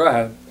 Yeah, go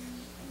ahead.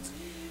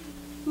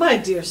 "My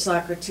dear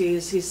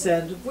Socrates," he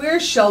said, "where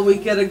shall we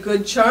get a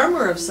good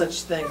charmer of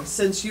such things,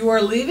 since you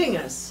are leaving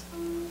us?"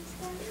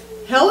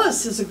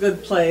 "Hellas is a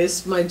good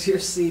place, my dear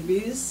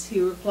Cebes," he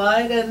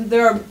replied, "and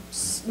there are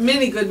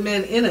many good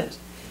men in it,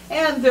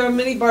 and there are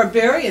many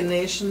barbarian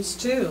nations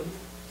too.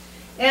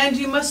 And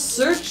you must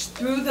search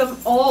through them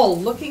all,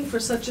 looking for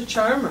such a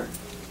charmer.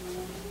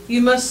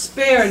 You must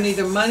spare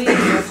neither money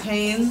nor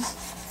pains,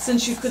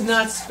 since you could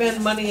not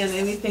spend money on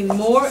anything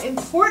more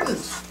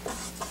important.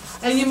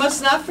 And you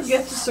must not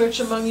forget to search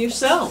among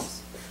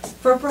yourselves,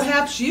 for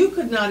perhaps you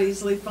could not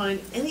easily find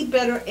any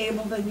better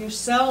able than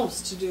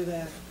yourselves to do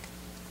that."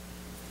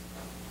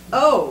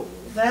 "Oh,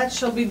 that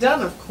shall be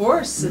done, of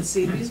course," said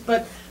Cebes,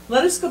 "but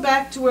let us go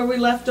back to where we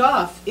left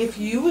off, if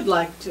you would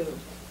like to."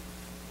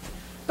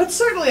 "But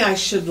certainly I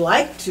should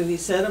like to," he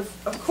said.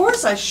 Of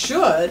course I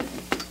should."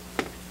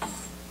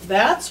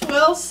 "That's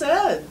well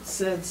said,"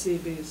 said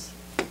Cebes.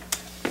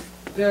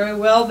 "Very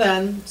well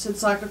then," said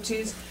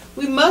Socrates,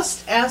 "we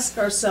must ask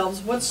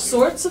ourselves what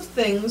sorts of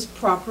things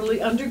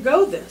properly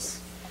undergo this.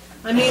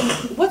 I mean,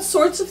 what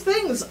sorts of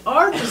things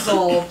are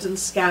dissolved and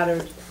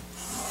scattered?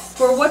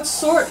 For what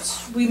sorts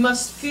we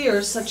must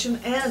fear such an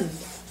end,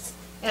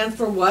 and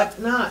for what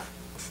not.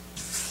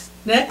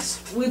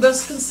 Next, we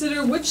must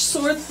consider which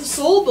sort the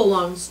soul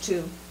belongs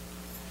to.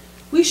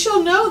 We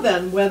shall know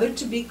then whether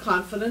to be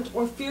confident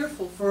or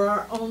fearful for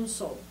our own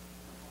soul."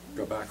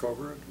 Go back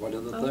over it. What are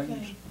the Okay.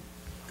 things? We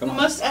Come on.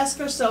 must ask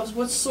ourselves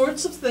what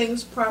sorts of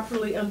things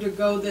properly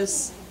undergo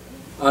this.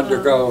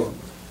 Undergo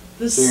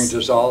This being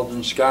dissolved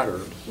and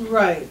scattered,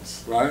 right,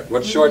 right?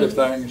 What sort of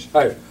things?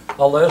 Hey,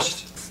 a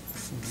list,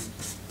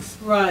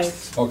 right.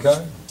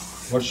 okay?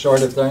 What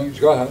sort of things?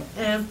 Go ahead.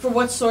 And for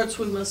what sorts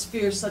we must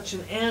fear such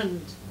an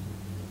end,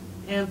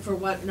 and for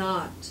what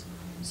not.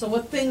 So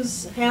what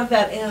things have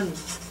that end,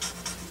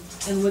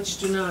 and which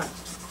do not?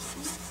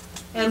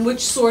 And which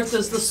sort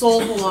does the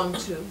soul belong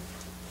to?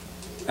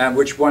 And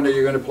which one are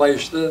you going to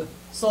place the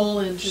Soul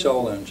into.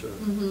 soul into?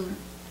 Mm-hmm.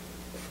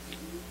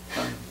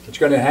 It's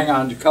going to hang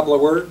on to a couple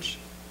of words.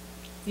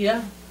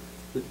 Yeah.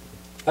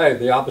 Hey,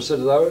 the opposite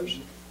of those?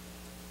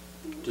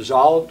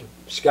 Dissolved,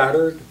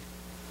 scattered,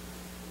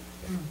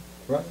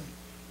 right?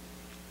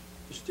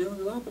 Just dealing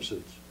with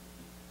opposites.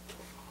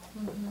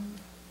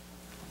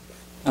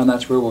 And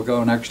that's where we'll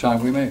go next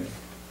time we meet.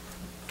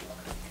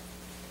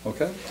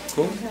 Okay,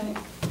 cool. Okay.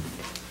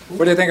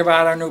 What do you think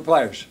about our new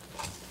place?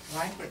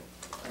 Like it.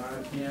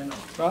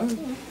 Right?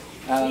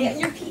 Yeah, And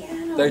your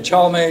piano. they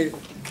told me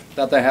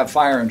that they have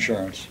fire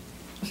insurance.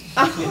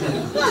 I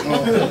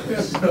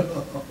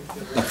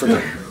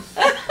forget.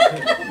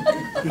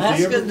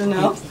 That's good to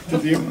know.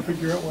 Did they ever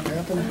figure out what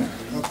happened?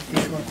 How the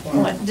fish went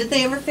flying? What, did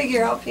they ever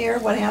figure out, Pierre,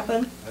 what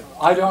happened?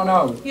 I don't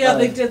know. Yeah,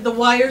 they did the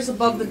wires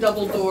above the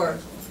double door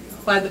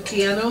by the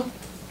piano.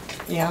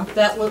 Yeah.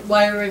 That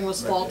wiring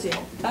was faulty.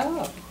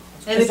 Oh.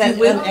 And Is if that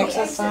you went an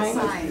exit sign?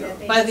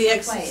 by the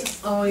exit,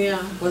 oh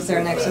yeah. Was there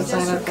an exit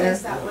sign up there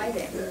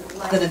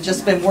that had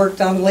just been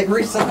worked on like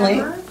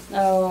recently?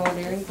 Oh,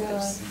 there you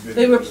go.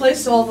 They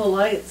replaced all the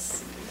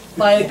lights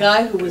by a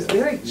guy who was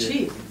very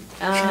cheap.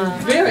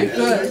 Very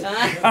good.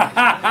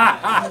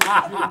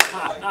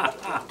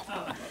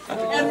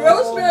 And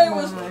Rosemary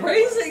was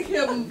praising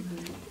him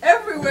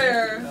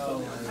everywhere.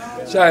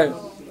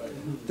 So,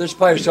 this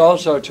place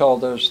also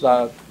told us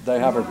that they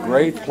have a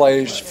great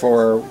place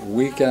for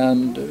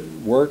weekend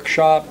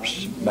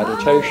workshops,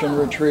 meditation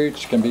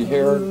retreats can be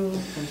here,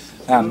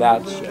 and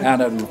that's at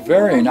a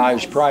very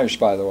nice price,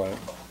 by the way.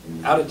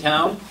 Out of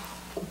town?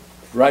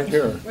 Right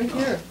here. Right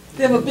here.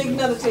 They have a big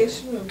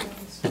meditation room.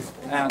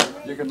 And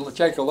you can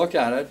take a look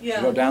at it.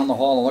 Yeah. Go down the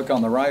hall and look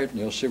on the right, and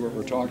you'll see what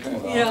we're talking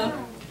about.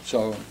 Yeah.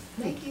 So,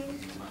 Thank you.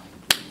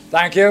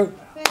 thank you.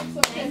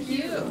 Thank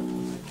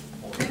you.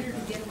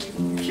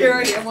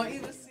 Carrie, I want you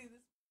to